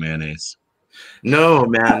with throat mayonnaise. No,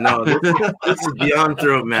 man, no. This is beyond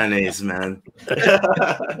throat mayonnaise, man.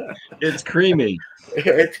 It's creamy.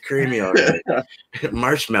 It's creamy already.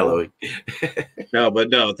 Marshmallowy.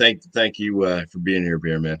 No, thank you for being here,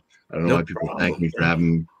 Beer Man. I don't know No why people problem. thank me for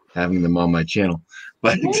having them on my channel,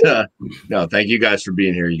 but no, thank you guys for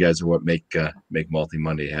being here. You guys are what make Multi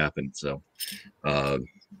Monday happen. So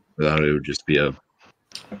without it would just be a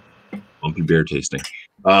bumpy beer tasting.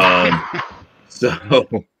 So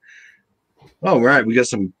all right, we got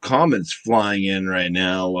some comments flying in right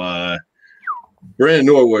now. Brandon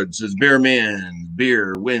Norwood says, "Beer Man,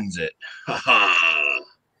 beer wins it." Probably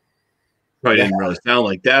didn't really sound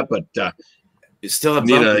like that, but It's still a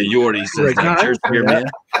Nina bumpy. Yordi says, Right. "Cheers, Beer Man."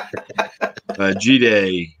 G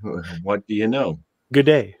Day, what do you know? Good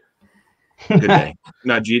day. Good day,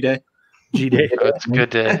 not G Day. G day. It's a good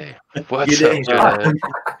day. What's Good up, day.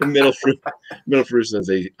 Jay? Middle fruit says,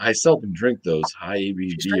 I seldom drink those high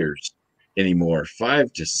ABV beers anymore.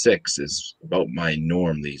 5 to 6 is about my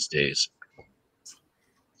norm these days.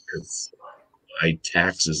 Because high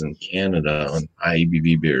taxes in Canada on high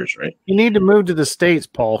ABV beers, right? You need to move to the States,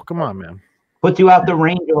 Paul. Come on, man. Puts you out the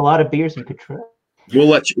range of a lot of beers you could try. We'll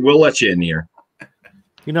let you in here,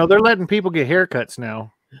 You know, they're letting people get haircuts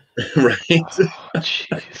now. right? Oh,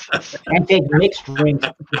 Jesus. And take mixed drinks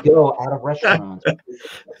to go out of restaurants.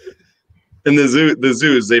 And the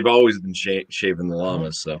zoos, they've always been shaving the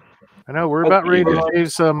llamas. So I know we're about ready to Okay.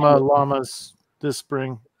 shave some llamas this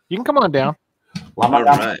spring. You can come on down. all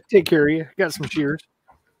right. Take care of you. Got some cheers.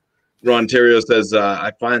 Ron Terrio says,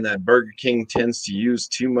 I find that Burger King tends to use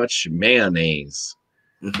too much mayonnaise.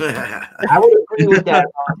 I would agree with that.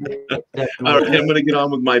 All right, I'm going to get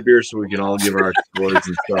on with my beer so we can all give our scores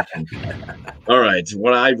and stuff. All right,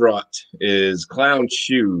 what I brought is Clown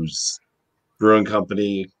Shoes Brewing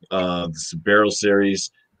Company. This is a barrel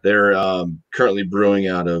series. They're currently brewing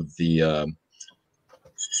out of the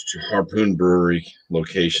Harpoon Brewery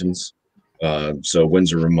locations. So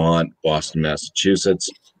Windsor, Vermont, Boston, Massachusetts.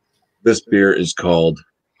 This beer is called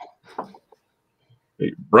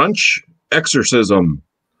Brunch Exorcism.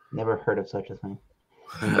 Never heard of such a thing.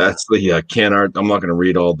 That's the can art. I'm not going to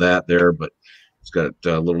read all that there, but it's got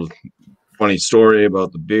a little funny story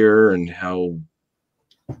about the beer and how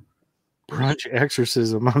Brunch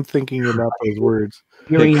exorcism. I'm thinking about those words.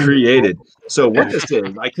 they created. So what this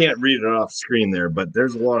is, I can't read it off screen there, but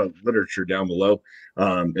there's a lot of literature down below,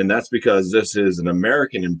 and that's because this is an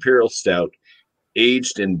American Imperial Stout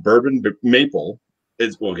aged in bourbon maple.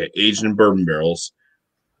 It's okay, aged in bourbon barrels.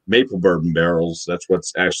 Maple bourbon barrels. That's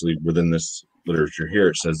what's actually within this literature here.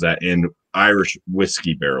 It says that in Irish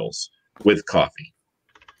whiskey barrels with coffee,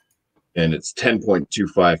 and it's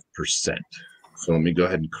 10.25%. So let me go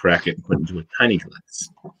ahead and crack it and put it into a tiny glass.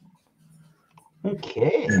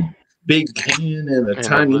 Okay. Big can and a And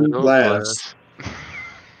tiny little glass.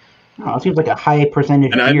 Oh, it seems like a high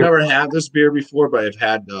percentage And I've beer. never had this beer before, but I've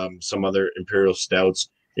had some other Imperial Stouts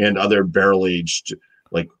and other barrel aged,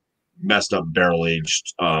 like messed up barrel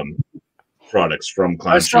aged products from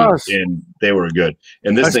Clown Shoes, and they were good.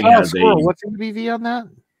 And this thing has What's the ABV on that?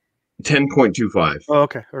 10.25. Oh,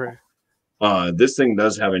 okay. All right. This thing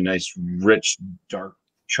does have a nice, rich, dark,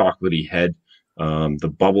 chocolatey head.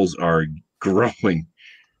 The bubbles are growing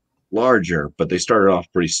larger, but they started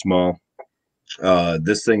off pretty small.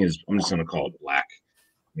 This thing is, I'm just going to call it black.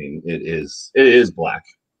 I mean, it is black.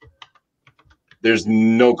 There's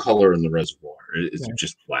no color in the reservoir. It's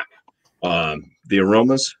just black. The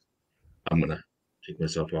aromas, I'm going to take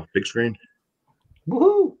myself off big screen.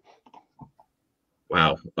 Woohoo!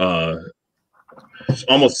 Wow. It's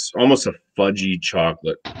almost a fudgy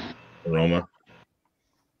chocolate aroma.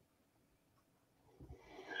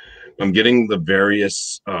 I'm getting the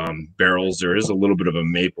various barrels. There is a little bit of a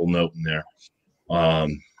maple note in there.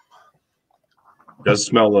 Does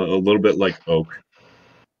smell a little bit like oak.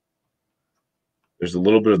 There's a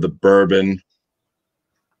little bit of the bourbon.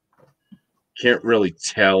 can't really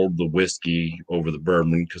tell the whiskey over the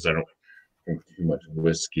bourbon because I don't drink too much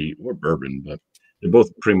whiskey or bourbon, but they're both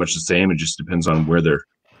pretty much the same. It just depends on where they're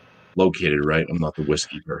located, right? I'm not the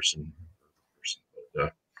whiskey person.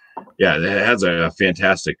 But, yeah, it has a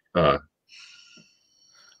fantastic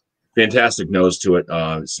nose to it.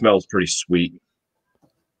 It smells pretty sweet.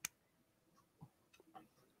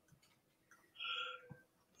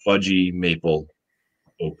 Fudgy maple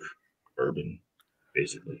oak bourbon,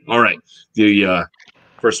 basically. All right, the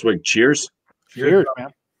first swig. Cheers. Cheers,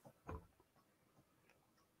 man.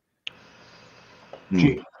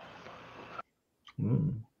 Cheers.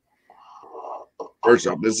 First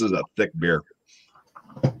up, this is a thick beer.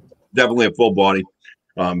 Definitely a full body.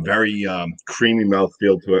 Very creamy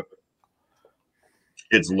mouthfeel to it.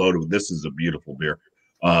 It's loaded. This is a beautiful beer.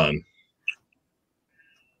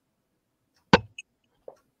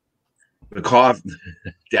 The coffee,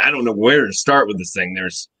 I don't know where to start with this thing.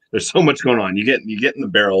 There's so much going on. You get in the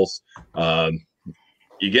barrels,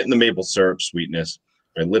 you get in the maple syrup sweetness.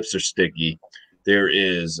 My lips are sticky. There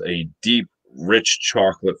is a deep, rich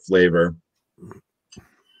chocolate flavor.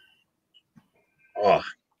 Oh,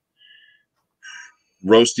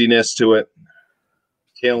 roastiness to it.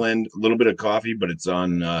 Tail end, a little bit of coffee, but it's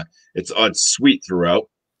sweet throughout.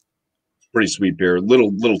 Pretty sweet beer.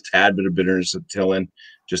 Little tad bit of bitterness at the tail end,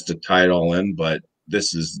 just to tie it all in. But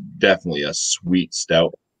this is definitely a sweet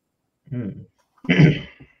stout.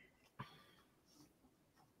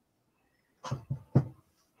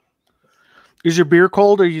 Is your beer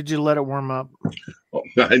cold, or did you let it warm up? Oh,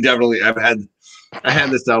 I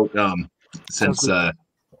had this out since time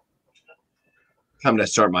I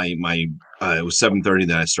start my it was 7:30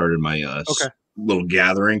 that I started my little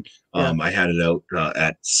gathering. I had it out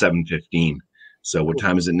at 7:15. So what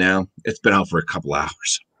time is it now? It's been out for a couple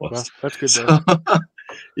hours. Well, that's good. So,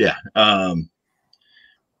 yeah.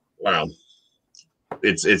 Wow.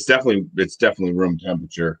 It's definitely room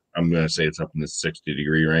temperature. I'm gonna say it's up in the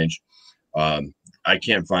 60-degree range. I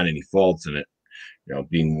can't find any faults in it,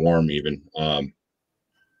 being warm even.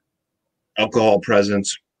 Alcohol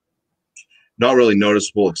presence, not really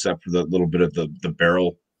noticeable except for the little bit of the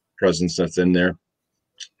barrel presence that's in there.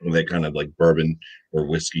 That kind of like bourbon or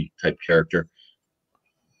whiskey type character.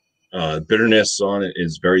 Bitterness on it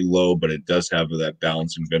is very low, but it does have that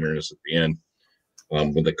balancing bitterness at the end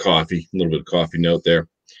with the coffee, a little bit of coffee note there.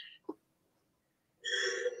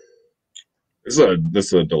 This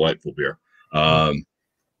is a delightful beer.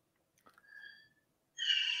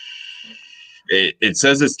 It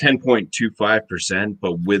says it's 10.25%,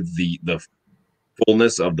 but with the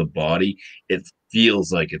fullness of the body, it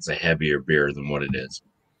feels like it's a heavier beer than what it is.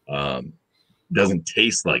 Doesn't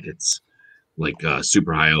taste like it's like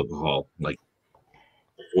super high alcohol, like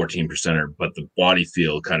 14%, but the body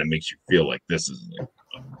feel kind of makes you feel like this is like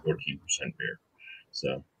a 14% beer.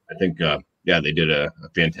 So I think they did a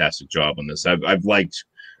fantastic job on this. I've liked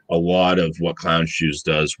a lot of what Clown Shoes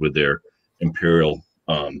does with their imperial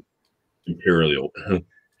can't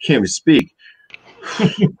even speak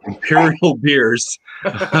imperial beers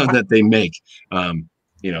that they make. Some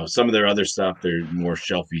of their other stuff, their more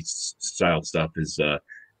shelfy style stuff is I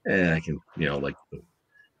can like the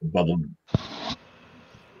bubble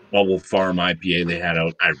farm IPA they had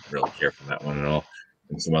out. I don't really care for that one at all,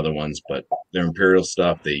 and some other ones, but their imperial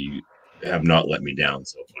stuff, they have not let me down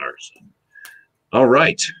so far. So. All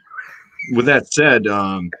right. With that said,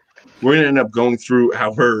 we're gonna end up going through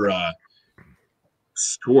our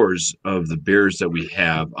scores of the beers that we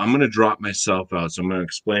have. I'm gonna drop myself out, so I'm gonna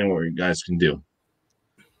explain what you guys can do.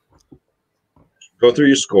 Go through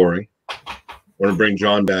your scoring. We're gonna bring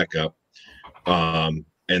John back up, and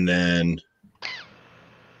then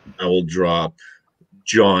I will drop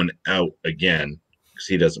John out again because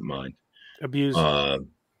he doesn't mind. Abuse.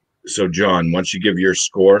 So John, once you give your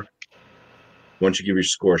score,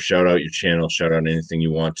 shout out your channel, shout out anything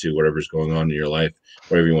you want to, whatever's going on in your life,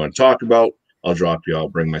 whatever you want to talk about. I'll drop you. I'll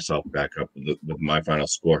bring myself back up with my final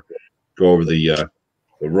score. Go over the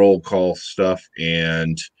roll call stuff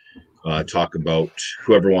and talk about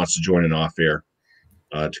whoever wants to join in off air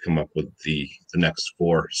to come up with the next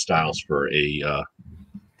 4 styles for a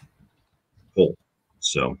poll.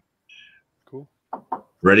 So, cool.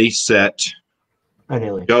 Ready, set,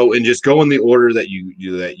 Ideally. go, and just go in the order that you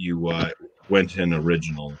went in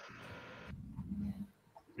original.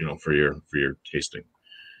 For your tasting.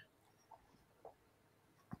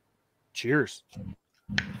 Cheers.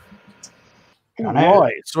 All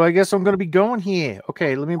right, so I guess I'm going to be going here.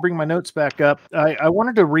 Okay, let me bring my notes back up. I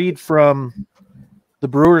wanted to read from the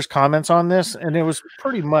brewers' comments on this, and it was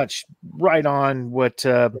pretty much right on what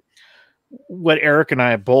what Eric and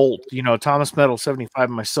I both, Thomas Metal 75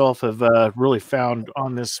 and myself have really found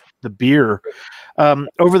on the beer.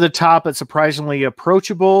 Over the top, it's surprisingly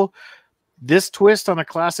approachable. This twist on a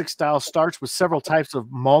classic style starts with several types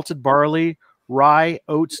of malted barley, rye,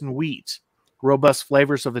 oats, and wheat. Robust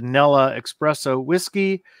flavors of vanilla, espresso,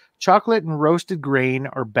 whiskey, chocolate, and roasted grain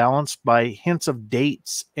are balanced by hints of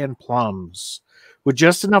dates and plums, with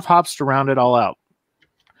just enough hops to round it all out.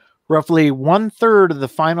 Roughly 1/3 of the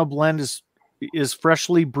final blend is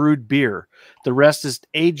freshly brewed beer. The rest is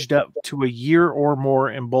aged up to a year or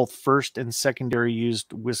more in both first and secondary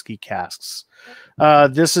used whiskey casks.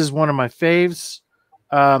 This is one of my faves.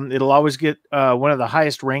 It'll always get one of the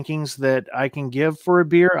highest rankings that I can give for a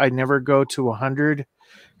beer. I never go to 100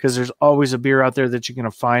 because there's always a beer out there that you're going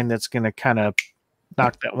to find that's going to kind of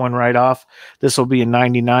knock that one right off. This will be a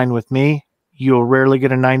 99 with me. You'll rarely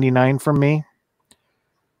get a 99 from me.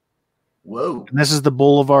 Whoa. And this is the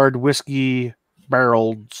Boulevard Whiskey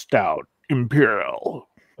Barreled Stout Imperial.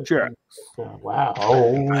 Sure. Wow.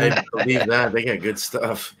 I believe that. They got good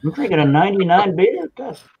stuff. I'm drinking a 99 beer?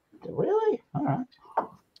 God, really? All right.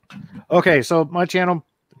 Okay, so my channel,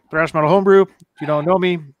 Thrash Metal Homebrew. If you don't know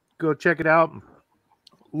me, go check it out.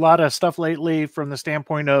 A lot of stuff lately from the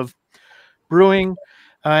standpoint of brewing.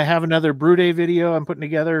 I have another brew day video I'm putting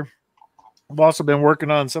together. I've also been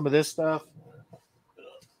working on some of this stuff.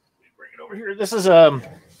 Bring it over here. This is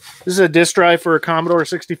a disk drive for a Commodore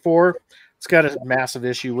 64. It's got a massive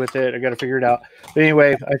issue with it. I got to figure it out. But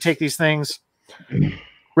anyway, I take these things,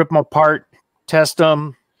 rip them apart, test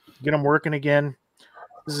them, get them working again.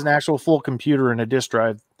 This is an actual full computer and a disk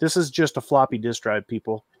drive. This is just a floppy disk drive,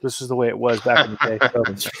 people. This is the way it was back in the day. So,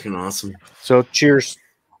 that's freaking awesome. So cheers.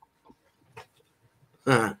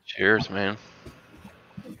 Cheers, man.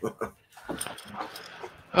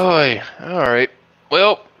 Oh, all right.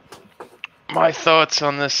 Well, my thoughts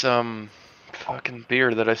on this fucking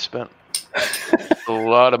beer that I spent a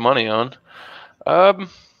lot of money on.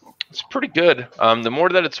 It's pretty good. The more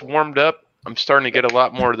that it's warmed up, I'm starting to get a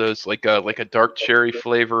lot more of those like a dark cherry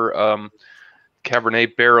flavor.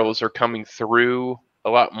 Cabernet barrels are coming through a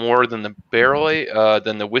lot more than the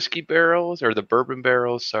than the whiskey barrels or the bourbon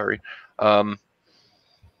barrels. Sorry.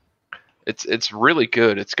 It's really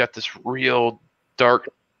good. It's got this real dark.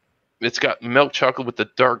 It's got milk chocolate with the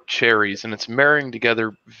dark cherries, and it's marrying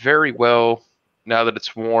together very well now that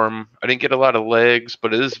it's warm. I didn't get a lot of legs,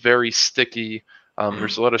 but it is very sticky.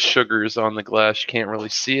 There's a lot of sugars on the glass. You can't really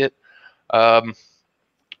see it.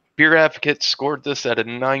 Beer Advocate scored this at a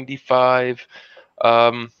 95.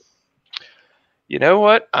 You know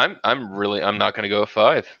what? I'm not going to go a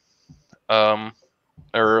 5.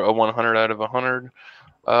 Or a 100 out of 100.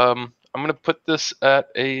 I'm going to put this at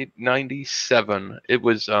a 97. It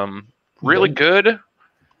was really good,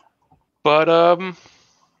 but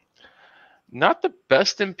not the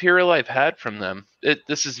best Imperial I've had from them.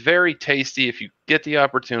 This is very tasty. If you get the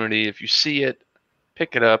opportunity, if you see it,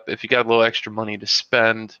 pick it up. If you got a little extra money to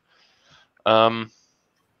spend,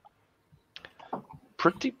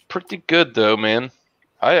 pretty good though, man.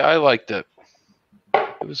 I liked it.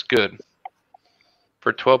 It was good.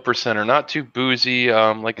 For 12%, or not too boozy.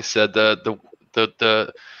 Like I said, the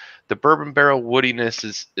bourbon barrel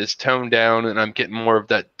woodiness is toned down, and I'm getting more of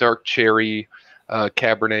that dark cherry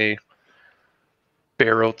Cabernet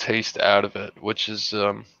barrel taste out of it, which is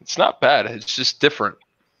it's not bad. It's just different.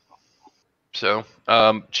 So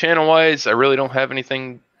channel wise, I really don't have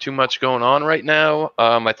anything too much going on right now.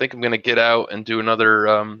 I think I'm gonna get out and do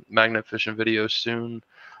another magnet fishing video soon.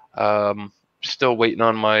 Still waiting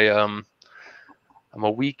on my I'm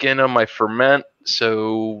a week in on my ferment,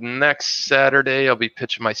 so next Saturday I'll be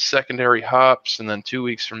pitching my secondary hops, and then 2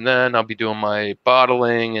 weeks from then I'll be doing my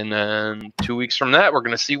bottling, and then 2 weeks from that we're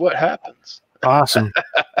going to see what happens. Awesome.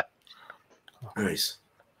 Nice.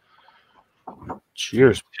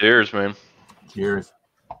 Cheers. Cheers, man. Cheers.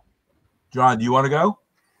 John, do you want to go?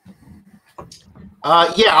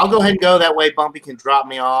 Yeah, I'll go ahead and go. That way BuMpy can drop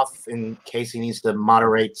me off in case he needs to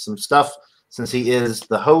moderate some stuff since he is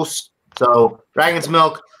the host. So Dragon's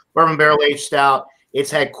Milk, Bourbon Barrel Aged Stout.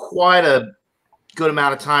 It's had quite a good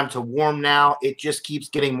amount of time to warm now. It just keeps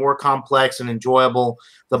getting more complex and enjoyable.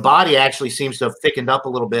 The body actually seems to have thickened up a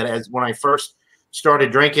little bit. As when I first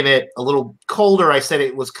started drinking it a little colder, I said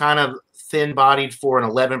it was kind of thin-bodied for an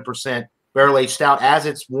 11% barrel aged stout. As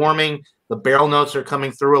it's warming, the barrel notes are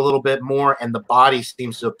coming through a little bit more, and the body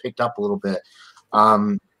seems to have picked up a little bit.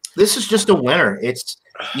 This is just a winner.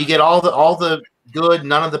 You get all the good,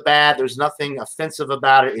 none of the bad. There's nothing offensive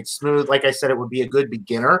about it. It's smooth. Like I said, it would be a good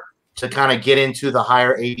beginner to kind of get into the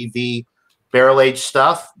higher ABV barrel aged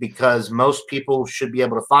stuff, because most people should be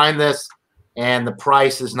able to find this. and the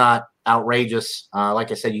price is not outrageous.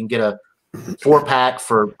 Like I said, you can get a 4-pack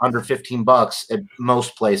for under $15 at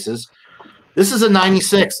most places. This is a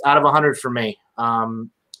 96 out of 100 for me.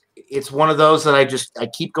 It's one of those that I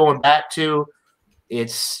keep going back to.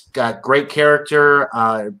 It's got great character,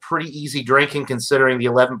 pretty easy drinking considering the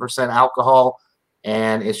 11% alcohol,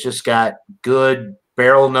 and it's just got good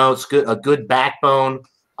barrel notes, a good backbone,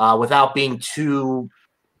 without being too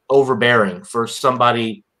overbearing for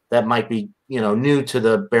somebody that might be, new to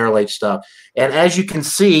the barrel aged stuff. And as you can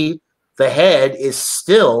see, the head is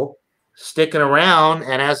still sticking around,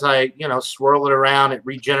 and as I, swirl it around, it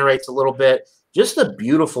regenerates a little bit. Just a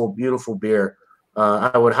beautiful, beautiful beer.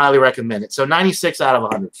 I would highly recommend it. So 96 out of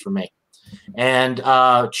 100 for me. And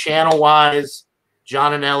channel-wise,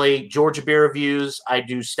 John and Ellie, Georgia Beer Reviews. I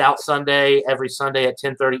do Stout Sunday every Sunday at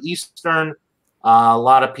 10:30 Eastern. A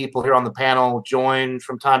lot of people here on the panel join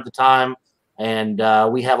from time to time, and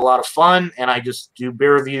we have a lot of fun, and I just do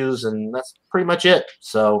beer reviews, and that's pretty much it.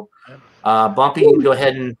 So, BuMpy, you can go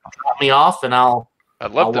ahead and drop me off, and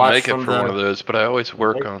I'd love to make it for one of those, but I always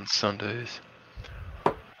work on Sundays.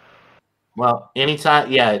 Well, anytime,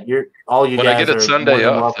 yeah, all you when guys I get it are Sunday more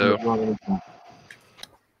than off, welcome to join anytime.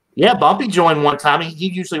 Yeah, BuMpy joined one time. He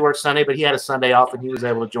usually works Sunday, but he had a Sunday off, and he was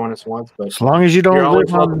able to join us once. But as long as you don't always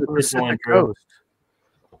live on welcome the to join, Pacific Drew. Coast.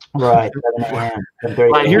 Right.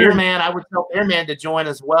 Like Beerman, I would tell Beerman to join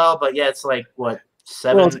as well, but yeah, it's like what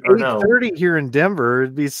 7 Well, it's or no? 8:30 here in Denver.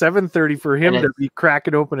 It'd be 7:30 for him to be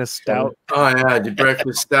cracking open a stout. Oh yeah, the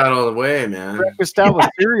breakfast stout all the way, man. Breakfast stout with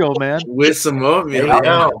cereal, man. With some oatmeal. There you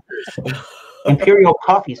go. Imperial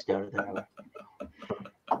coffee stout.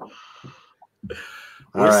 All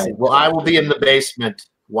right. Well, I will be in the basement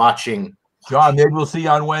watching. John, maybe we'll see you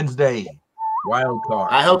on Wednesday. Wild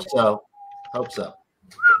card. I hope so. Hope so.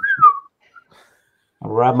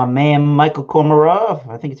 All right, my man Michael Komarov.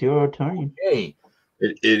 I think it's your turn. Hey.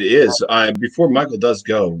 It is. Before Michael does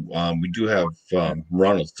go, we do have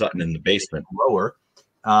Ronald Sutton in the basement. Lower.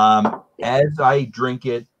 As I drink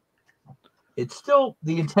it, it's still,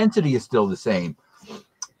 the intensity is still the same.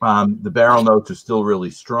 The barrel notes are still really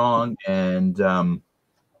strong, and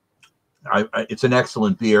it's an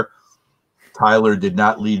excellent beer. Tyler did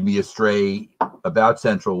not lead me astray about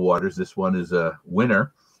Central Waters. This one is a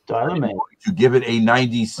winner. Tyler, man. To give it a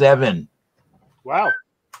 97. Wow.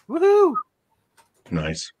 Woohoo.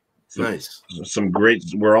 Nice. Nice. Some great,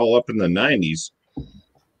 we're all up in the 90s.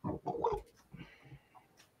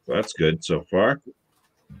 That's good so far.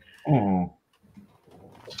 Oh.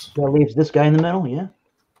 That leaves this guy in the middle, yeah.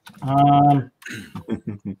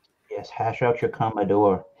 Yes, hash out your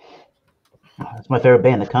Commodore. That's my favorite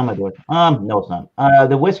band, the Commodore. No, it's not.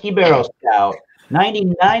 The Whiskey Barrel Stout,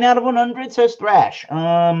 99 out of 100, says Thrash.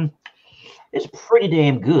 It's pretty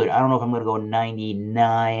damn good. I don't know if I'm gonna go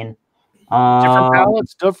 99. Different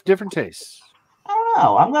palates, different tastes. I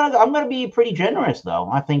don't know. I'm gonna be pretty generous though.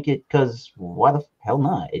 I think because why the hell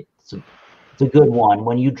not? It's a good one.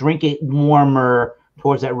 When you drink it warmer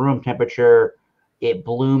towards that room temperature, it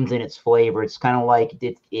blooms in its flavor. It's kind of like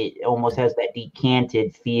it almost has that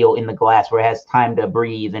decanted feel in the glass where it has time to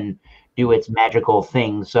breathe and do its magical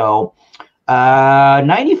thing. So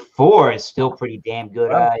 94 is still pretty damn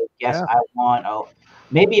good. I guess I want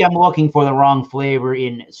maybe I'm looking for the wrong flavor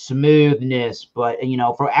in smoothness, but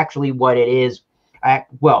for actually what it is, I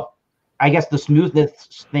guess the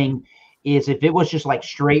smoothness thing is if it was just like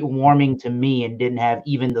straight warming to me and didn't have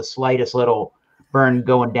even the slightest little burn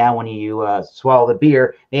going down when you swallow the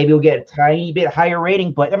beer, maybe you'll get a tiny bit higher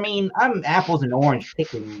rating. But I mean, I'm apples and orange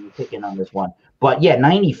picking on this one. But yeah,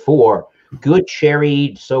 94, good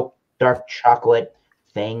cherry, so dark chocolate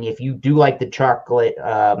thing. If you do like the chocolate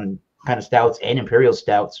kind of stouts and imperial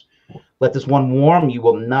stouts, let this one warm. You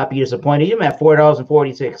will not be disappointed. Even at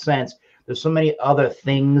 $4.46, there's so many other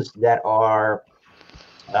things that are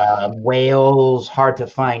whales, hard to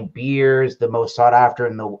find beers, the most sought after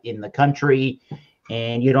in the country,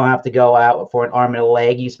 and you don't have to go out for an arm and a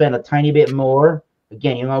leg. You spend a tiny bit more.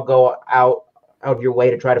 Again, you don't go out of your way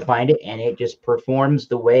to try to find it, and it just performs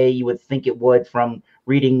the way you would think it would from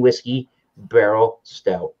reading Whiskey Barrel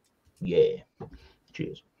Stout. Yeah.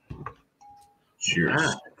 Cheers.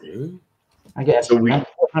 Cheers. Dude. I guess. So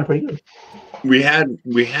pretty good. we had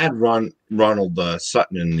Ronald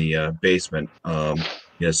Sutton in the basement.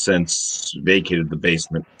 He has since vacated the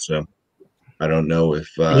basement, so I don't know if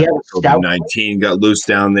COVID-19 got loose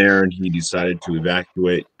down there and he decided to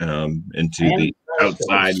evacuate into the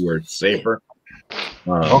outside where it's safer.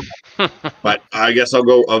 But I guess I'll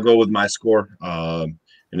go with my score.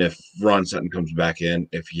 And if Ron Sutton comes back in,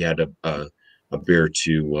 if he had a beer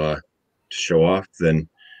to show off, then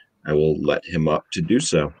I will let him up to do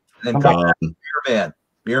so. And then Beer Man.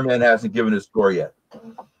 Beer Man hasn't given his score yet.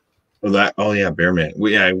 Oh yeah, Bear Man.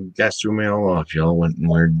 You guys threw me all off. Y'all went in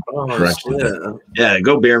weird directions. Yeah,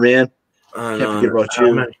 go Bear Man. Can't forget about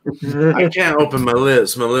you. I can't open my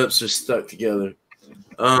lips. My lips are stuck together.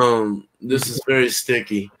 This is very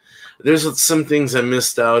sticky. There's some things I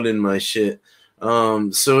missed out in my shit.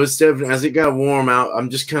 So it's definitely, as it got warm out, I'm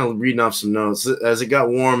just kind of reading off some notes. As it got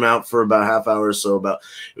warm out for about half hour or so,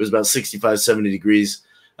 it was about 65, 70 degrees.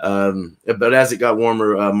 But as it got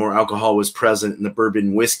warmer, more alcohol was present, and the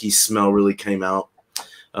bourbon whiskey smell really came out.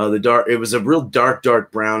 It was a real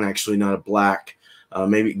dark brown, actually, not a black.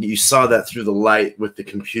 Maybe you saw that through the light with the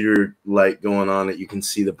computer light going on it. You can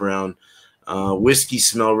see the brown. Whiskey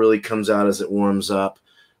smell really comes out as it warms up.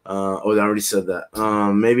 I already said that.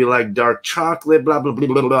 Maybe like dark chocolate, blah, blah, blah,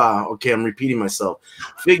 blah, blah. Okay, I'm repeating myself.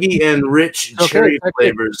 Figgy and rich cherry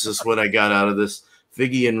flavors is what I got out of this.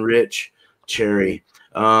 Figgy and rich cherry.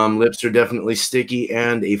 Lips are definitely sticky,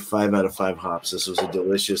 and a 5 out of 5 hops. This was a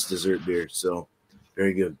delicious dessert beer. So,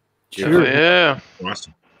 very good. Cheers. Oh, yeah.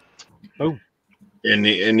 Awesome. Oh.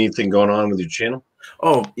 Anything going on with your channel?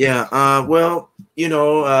 Oh, yeah. Well, you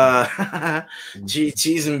know,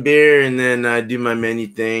 cheese and beer, and then I do my menu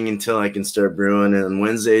thing until I can start brewing on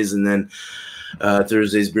Wednesdays, and then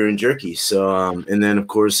Thursdays beer and jerky. So, and then of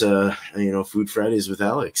course, you know, Food Fridays with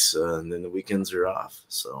Alex, and then the weekends are off.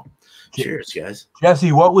 So, cheers, guys.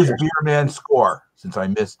 Jesse, what was Beer Man's score? Since I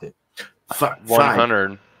missed it,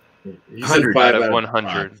 100. 100 out of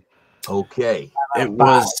 100. Okay. It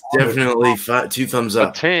was definitely 2 thumbs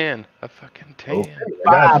up. A 10. A fucking 10.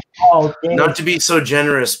 Okay, Not to be so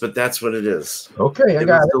generous, but that's what it is. Okay, I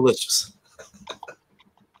got it. Delicious.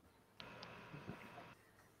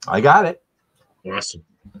 I got it. Awesome.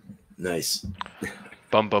 Nice.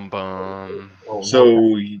 Bum, bum, bum.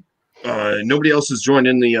 So nobody else has joined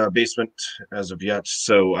in the basement as of yet,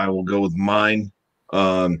 so I will go with mine.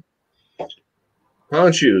 Clown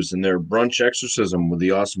Shoes and their brunch exorcism with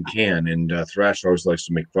the awesome can. And Thrash always likes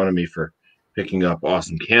to make fun of me for picking up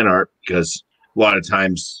awesome can art because a lot of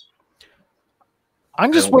times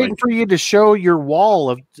I'm just waiting for you to show your wall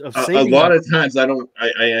of a lot of times I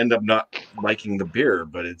end up not liking the beer,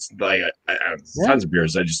 but it's like tons of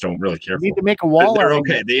beers I just don't really care for. You need to make a wall. They're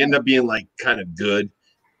okay. They end up being like kind of good,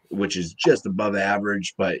 which is just above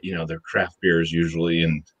average, but you know, they're craft beers usually,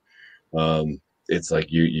 and it's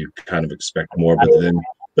like you kind of expect more,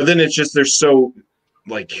 but then it's just there's so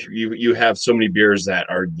like you have so many beers that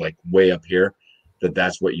are like way up here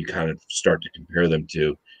that's what you kind of start to compare them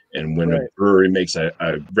to. And when a brewery makes a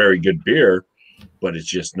very good beer, but it's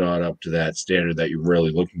just not up to that standard that you're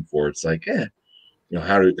really looking for, it's like, you know,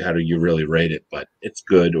 how do you really rate it? But it's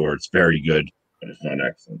good, or it's very good, but it's not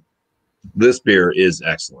excellent. This beer is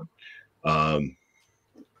excellent.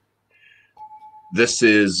 This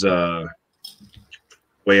is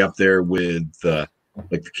way up there with like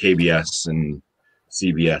the KBS and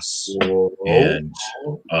CBS and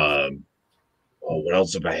what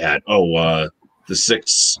else have I had? The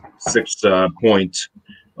six point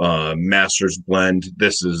Master's blend.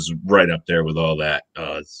 This is right up there with all that.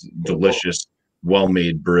 It's delicious,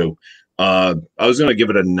 well-made brew. I was going to give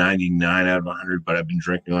it a 99 out of 100, but I've been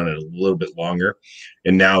drinking on it a little bit longer,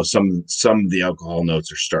 and now some of the alcohol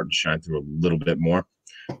notes are starting to shine through a little bit more.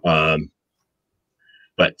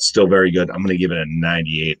 But still very good. I'm going to give it a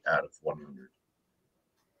 98 out of 100.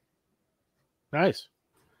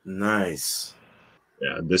 Nice.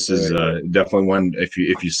 Yeah, this is definitely one. If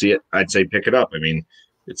you see it, I'd say pick it up. I mean,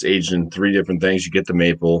 it's aged in 3 different things. You get the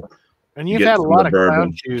maple, and you've had a lot of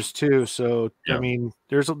Clown Shoes too. So yeah. I mean,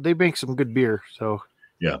 they make some good beer. So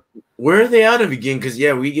yeah, where are they out of again? Because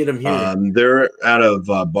we get them here. They're out of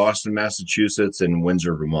Boston, Massachusetts, and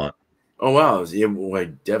Windsor, Vermont. Oh wow! Yeah, I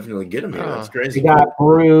definitely get them here. That's crazy. They got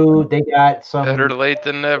brew. They got some. Better late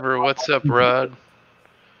than never. What's up, Rod?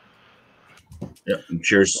 Yeah.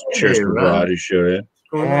 Cheers for Rod who showed it.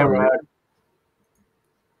 Yeah, Rod.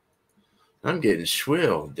 I'm getting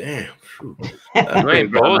swill. Damn. You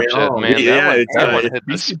ain't bullshit, man. Yeah, it's hit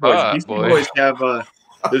the spot, Beastie Boys have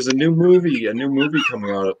there's a new movie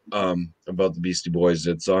coming out about the Beastie Boys.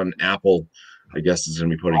 It's on Apple. I guess it's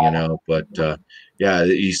gonna be putting it out, but yeah,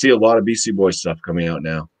 you see a lot of Beastie Boys stuff coming out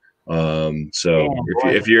now. So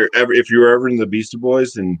if you're ever in the Beastie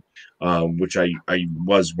Boys, and which I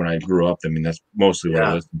was when I grew up, I mean that's mostly what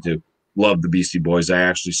I listened to. Love the Beastie Boys. I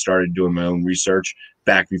actually started doing my own research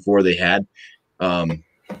back before they had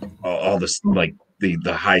all this like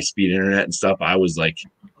the high speed internet and stuff. I was like,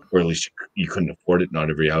 or at least you couldn't afford it. Not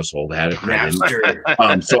every household had it.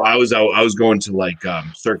 So I was going to like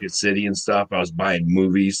Circuit City and stuff. I was buying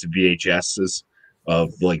movies, VHSs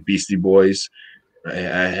of like Beastie Boys, I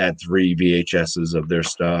had 3 VHSs of their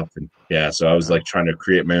stuff, and yeah, so I was like trying to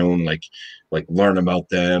create my own, like learn about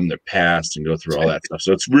them, their past, and go through all that stuff.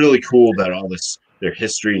 So it's really cool that all this, their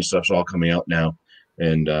history and stuff's all coming out now,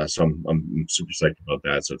 and so I'm super psyched about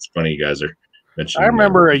that. So it's funny you guys are mentioning. I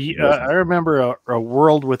remember a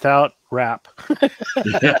world without rap.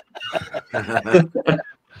 Yeah.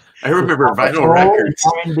 I remember vinyl records.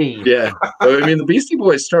 Yeah, I mean the Beastie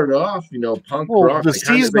Boys started off, punk rock. The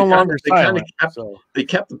C's no longer silent. They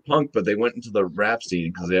kept the punk, but they went into the rap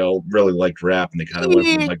scene because they all really liked rap, and they kind of went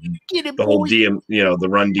from like the whole the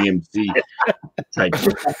Run DMC type,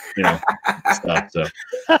 stuff. So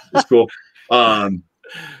it's cool. But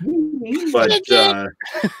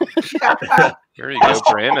there you go.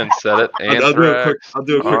 Brandon said it. I'll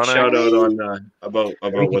do a quick shout out on about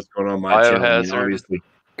what's going on my channel. I mean, obviously.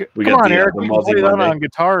 We Come got on, Eric. the You can play that Multi-Monday. on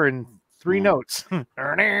guitar in 3 notes. Oh, on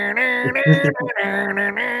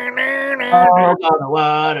the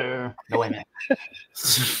water. No, wait a minute.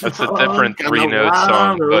 That's a different 3-note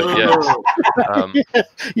song, but yes.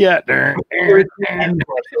 Yeah.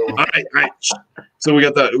 All right. So we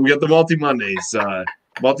got the Multi-Mondays.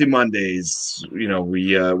 Multi-Mondays.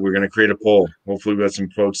 We're gonna create a poll. Hopefully, we got some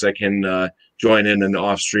folks that can join in an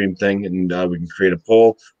off-stream thing, and we can create a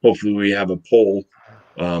poll. Hopefully, we have a poll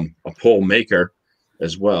maker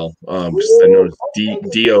as well. Because I noticed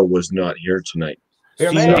Dio was not here tonight. He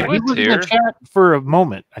was in the chat for a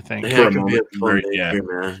moment, I think. Yeah, it could be a fun day,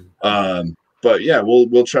 man. But yeah,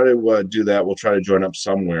 we'll try to do that. We'll try to join up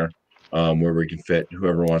somewhere where we can fit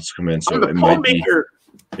whoever wants to come in. So it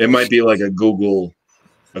might be like a Google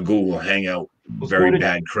Hangout, very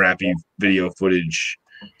bad, crappy video footage,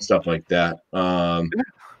 stuff like that.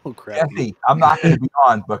 Jesse, I'm not going to be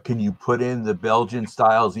on, but can you put in the Belgian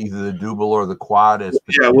styles, either the double or the quad?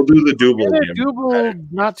 Yeah, we'll do the double. We did a double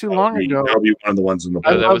not too long ago. That'll be one of the ones in the.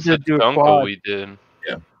 That was the Dunkel we did.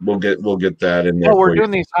 Yeah, we'll get that in there. Well, we're doing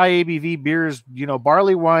these high ABV beers,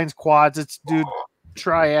 barley wines, quads. Let's do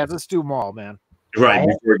triads. Let's do them all, man. Right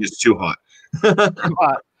before it gets too hot. Too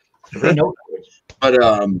hot. But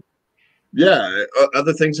yeah,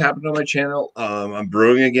 other things happened on my channel. I'm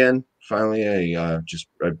brewing again. Finally, I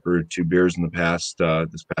brewed 2 beers in the past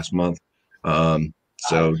this past month.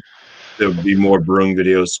 So there'll be more brewing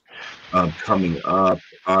videos coming up.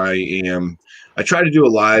 I tried to do a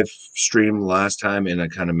live stream last time, and I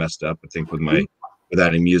kind of messed up, I think, with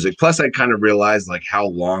adding music. Plus, I kind of realized like how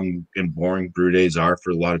long and boring brew days are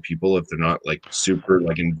for a lot of people if they're not like super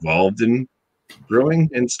like involved in brewing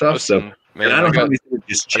and stuff. Listen, so I don't have anything to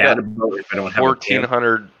just chat about if I don't have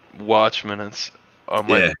 1,400 watch minutes on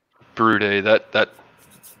my brew day. That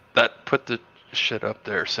put the shit up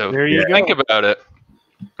there. So there you go. Think about it.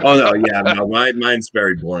 Oh no, yeah, no, mine's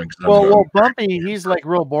very boring. Well, BuMpY, he's like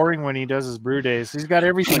real boring when he does his brew days. He's got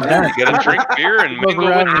everything done. You gotta drink beer and mingle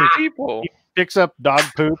with the people. He picks up dog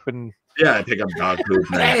poop and I pick up dog poop.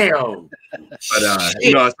 Damn. But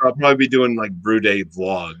so I'll probably be doing like brew day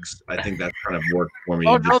vlogs. I think that kind of worked for me.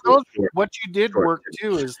 Oh no, what you did work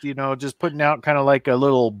too is just putting out kind of like a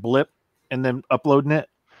little blip and then uploading it.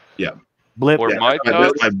 Yeah. Blip. Or my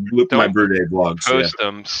brew day vlogs. Post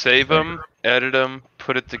them, save them, edit them,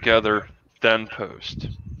 put it together, then post.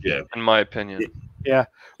 Yeah. In my opinion. Yeah.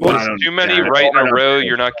 Well, too many right in a row.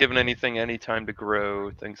 You're not giving anything any time to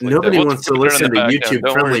grow. Things like Nobody that. wants to listen to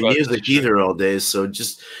YouTube-friendly music either all day. So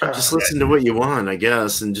just listen to what you want, I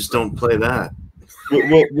guess, and just don't play that when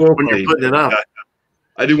you're putting it up.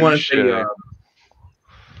 I do want to say.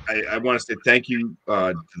 I want to say thank you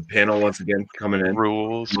to the panel once again for coming in.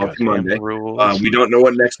 Multi-Monday. We don't know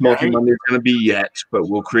what next Multi-Monday is going to be yet, but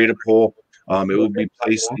we'll create a poll. It will be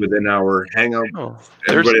placed within our Hangout.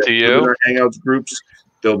 There's Dio. Our Hangouts groups.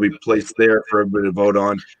 They'll be placed there for everybody to vote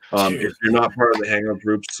on. If you're not part of the Hangout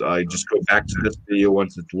groups, just go back to this video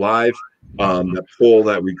once it's live. The poll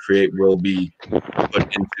that we create will be put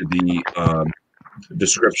into the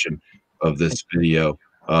description of this video.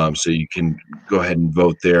 So you can go ahead and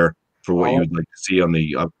vote there for what you would like to see on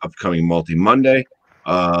the upcoming Multi-Monday.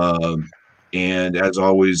 And as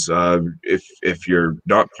always, if you're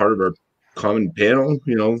not part of our common panel,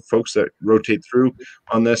 folks that rotate through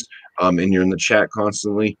on this, and you're in the chat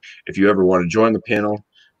constantly, if you ever want to join the panel,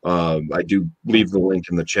 I do leave the link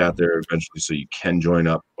in the chat there eventually, so you can join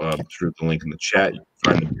up through the link in the chat. You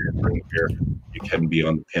can find the beer, bring the beer. You can be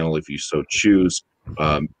on the panel if you so choose.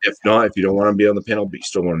 If not, if you don't want to be on the panel but you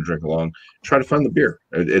still want to drink along, try to find the beer.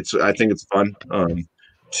 I think it's fun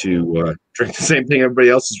to drink the same thing everybody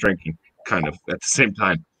else is drinking, kind of at the same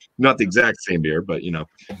time. Not the exact same beer, but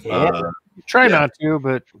try not to.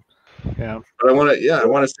 But Yeah. But I want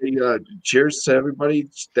to say cheers to everybody.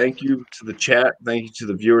 Thank you to the chat. Thank you to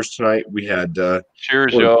the viewers tonight. We had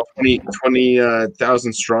Cheers, y'all.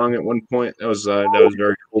 20,000 strong at one point. That was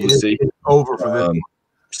very cool to see. It's over for this.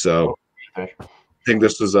 So I think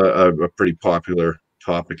this was a pretty popular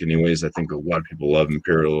topic anyways. I think a lot of people love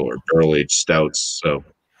imperial or barrel aged stouts. So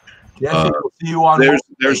Jesse, we'll see you on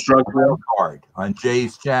there's drunk wild card on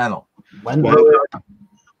Jay's channel.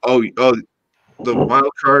 Oh, the wild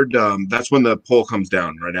card. That's when the poll comes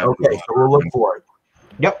down right after. Okay, so we'll look for it.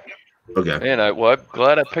 Yep. Okay. Man, I'm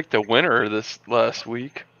glad I picked a winner this last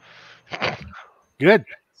week. Good.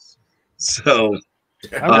 So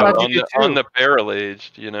on the barrel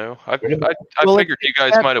aged, you know, I Well, figured you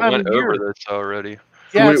guys that might have time went of year. over this already.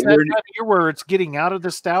 Yeah, it's that time of year where it's getting out of the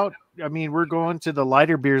stout. I mean, we're going to the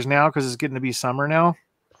lighter beers now because it's getting to be summer now.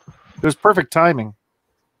 It was perfect timing.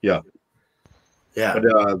 Yeah. Yeah.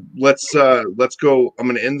 But let's go. I'm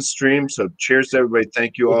going to end the stream. So cheers to everybody.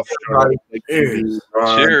 Thank you all for Cheers.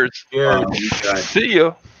 Cheers. See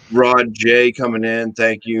you. Rod J coming in.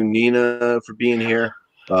 Thank you, Nina, for being here.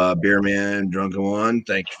 Beerman, Drunken One,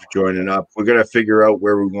 thank you for joining up. We're gonna figure out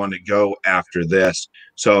where we want to go after this.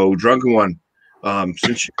 So, Drunken One,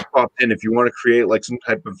 since you popped in, if you want to create like some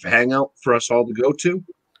type of hangout for us all to go to,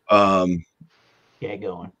 Get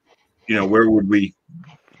going. You know, where would we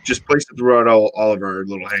just place it throughout all of our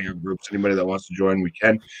little hangout groups? Anybody that wants to join, we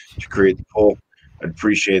can to create the poll. I'd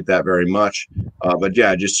appreciate that very much. But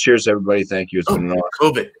yeah, just cheers to everybody. Thank you. It's been an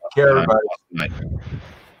awesome. COVID. Everybody. Night.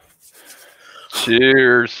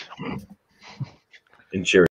 Cheers. And cheers.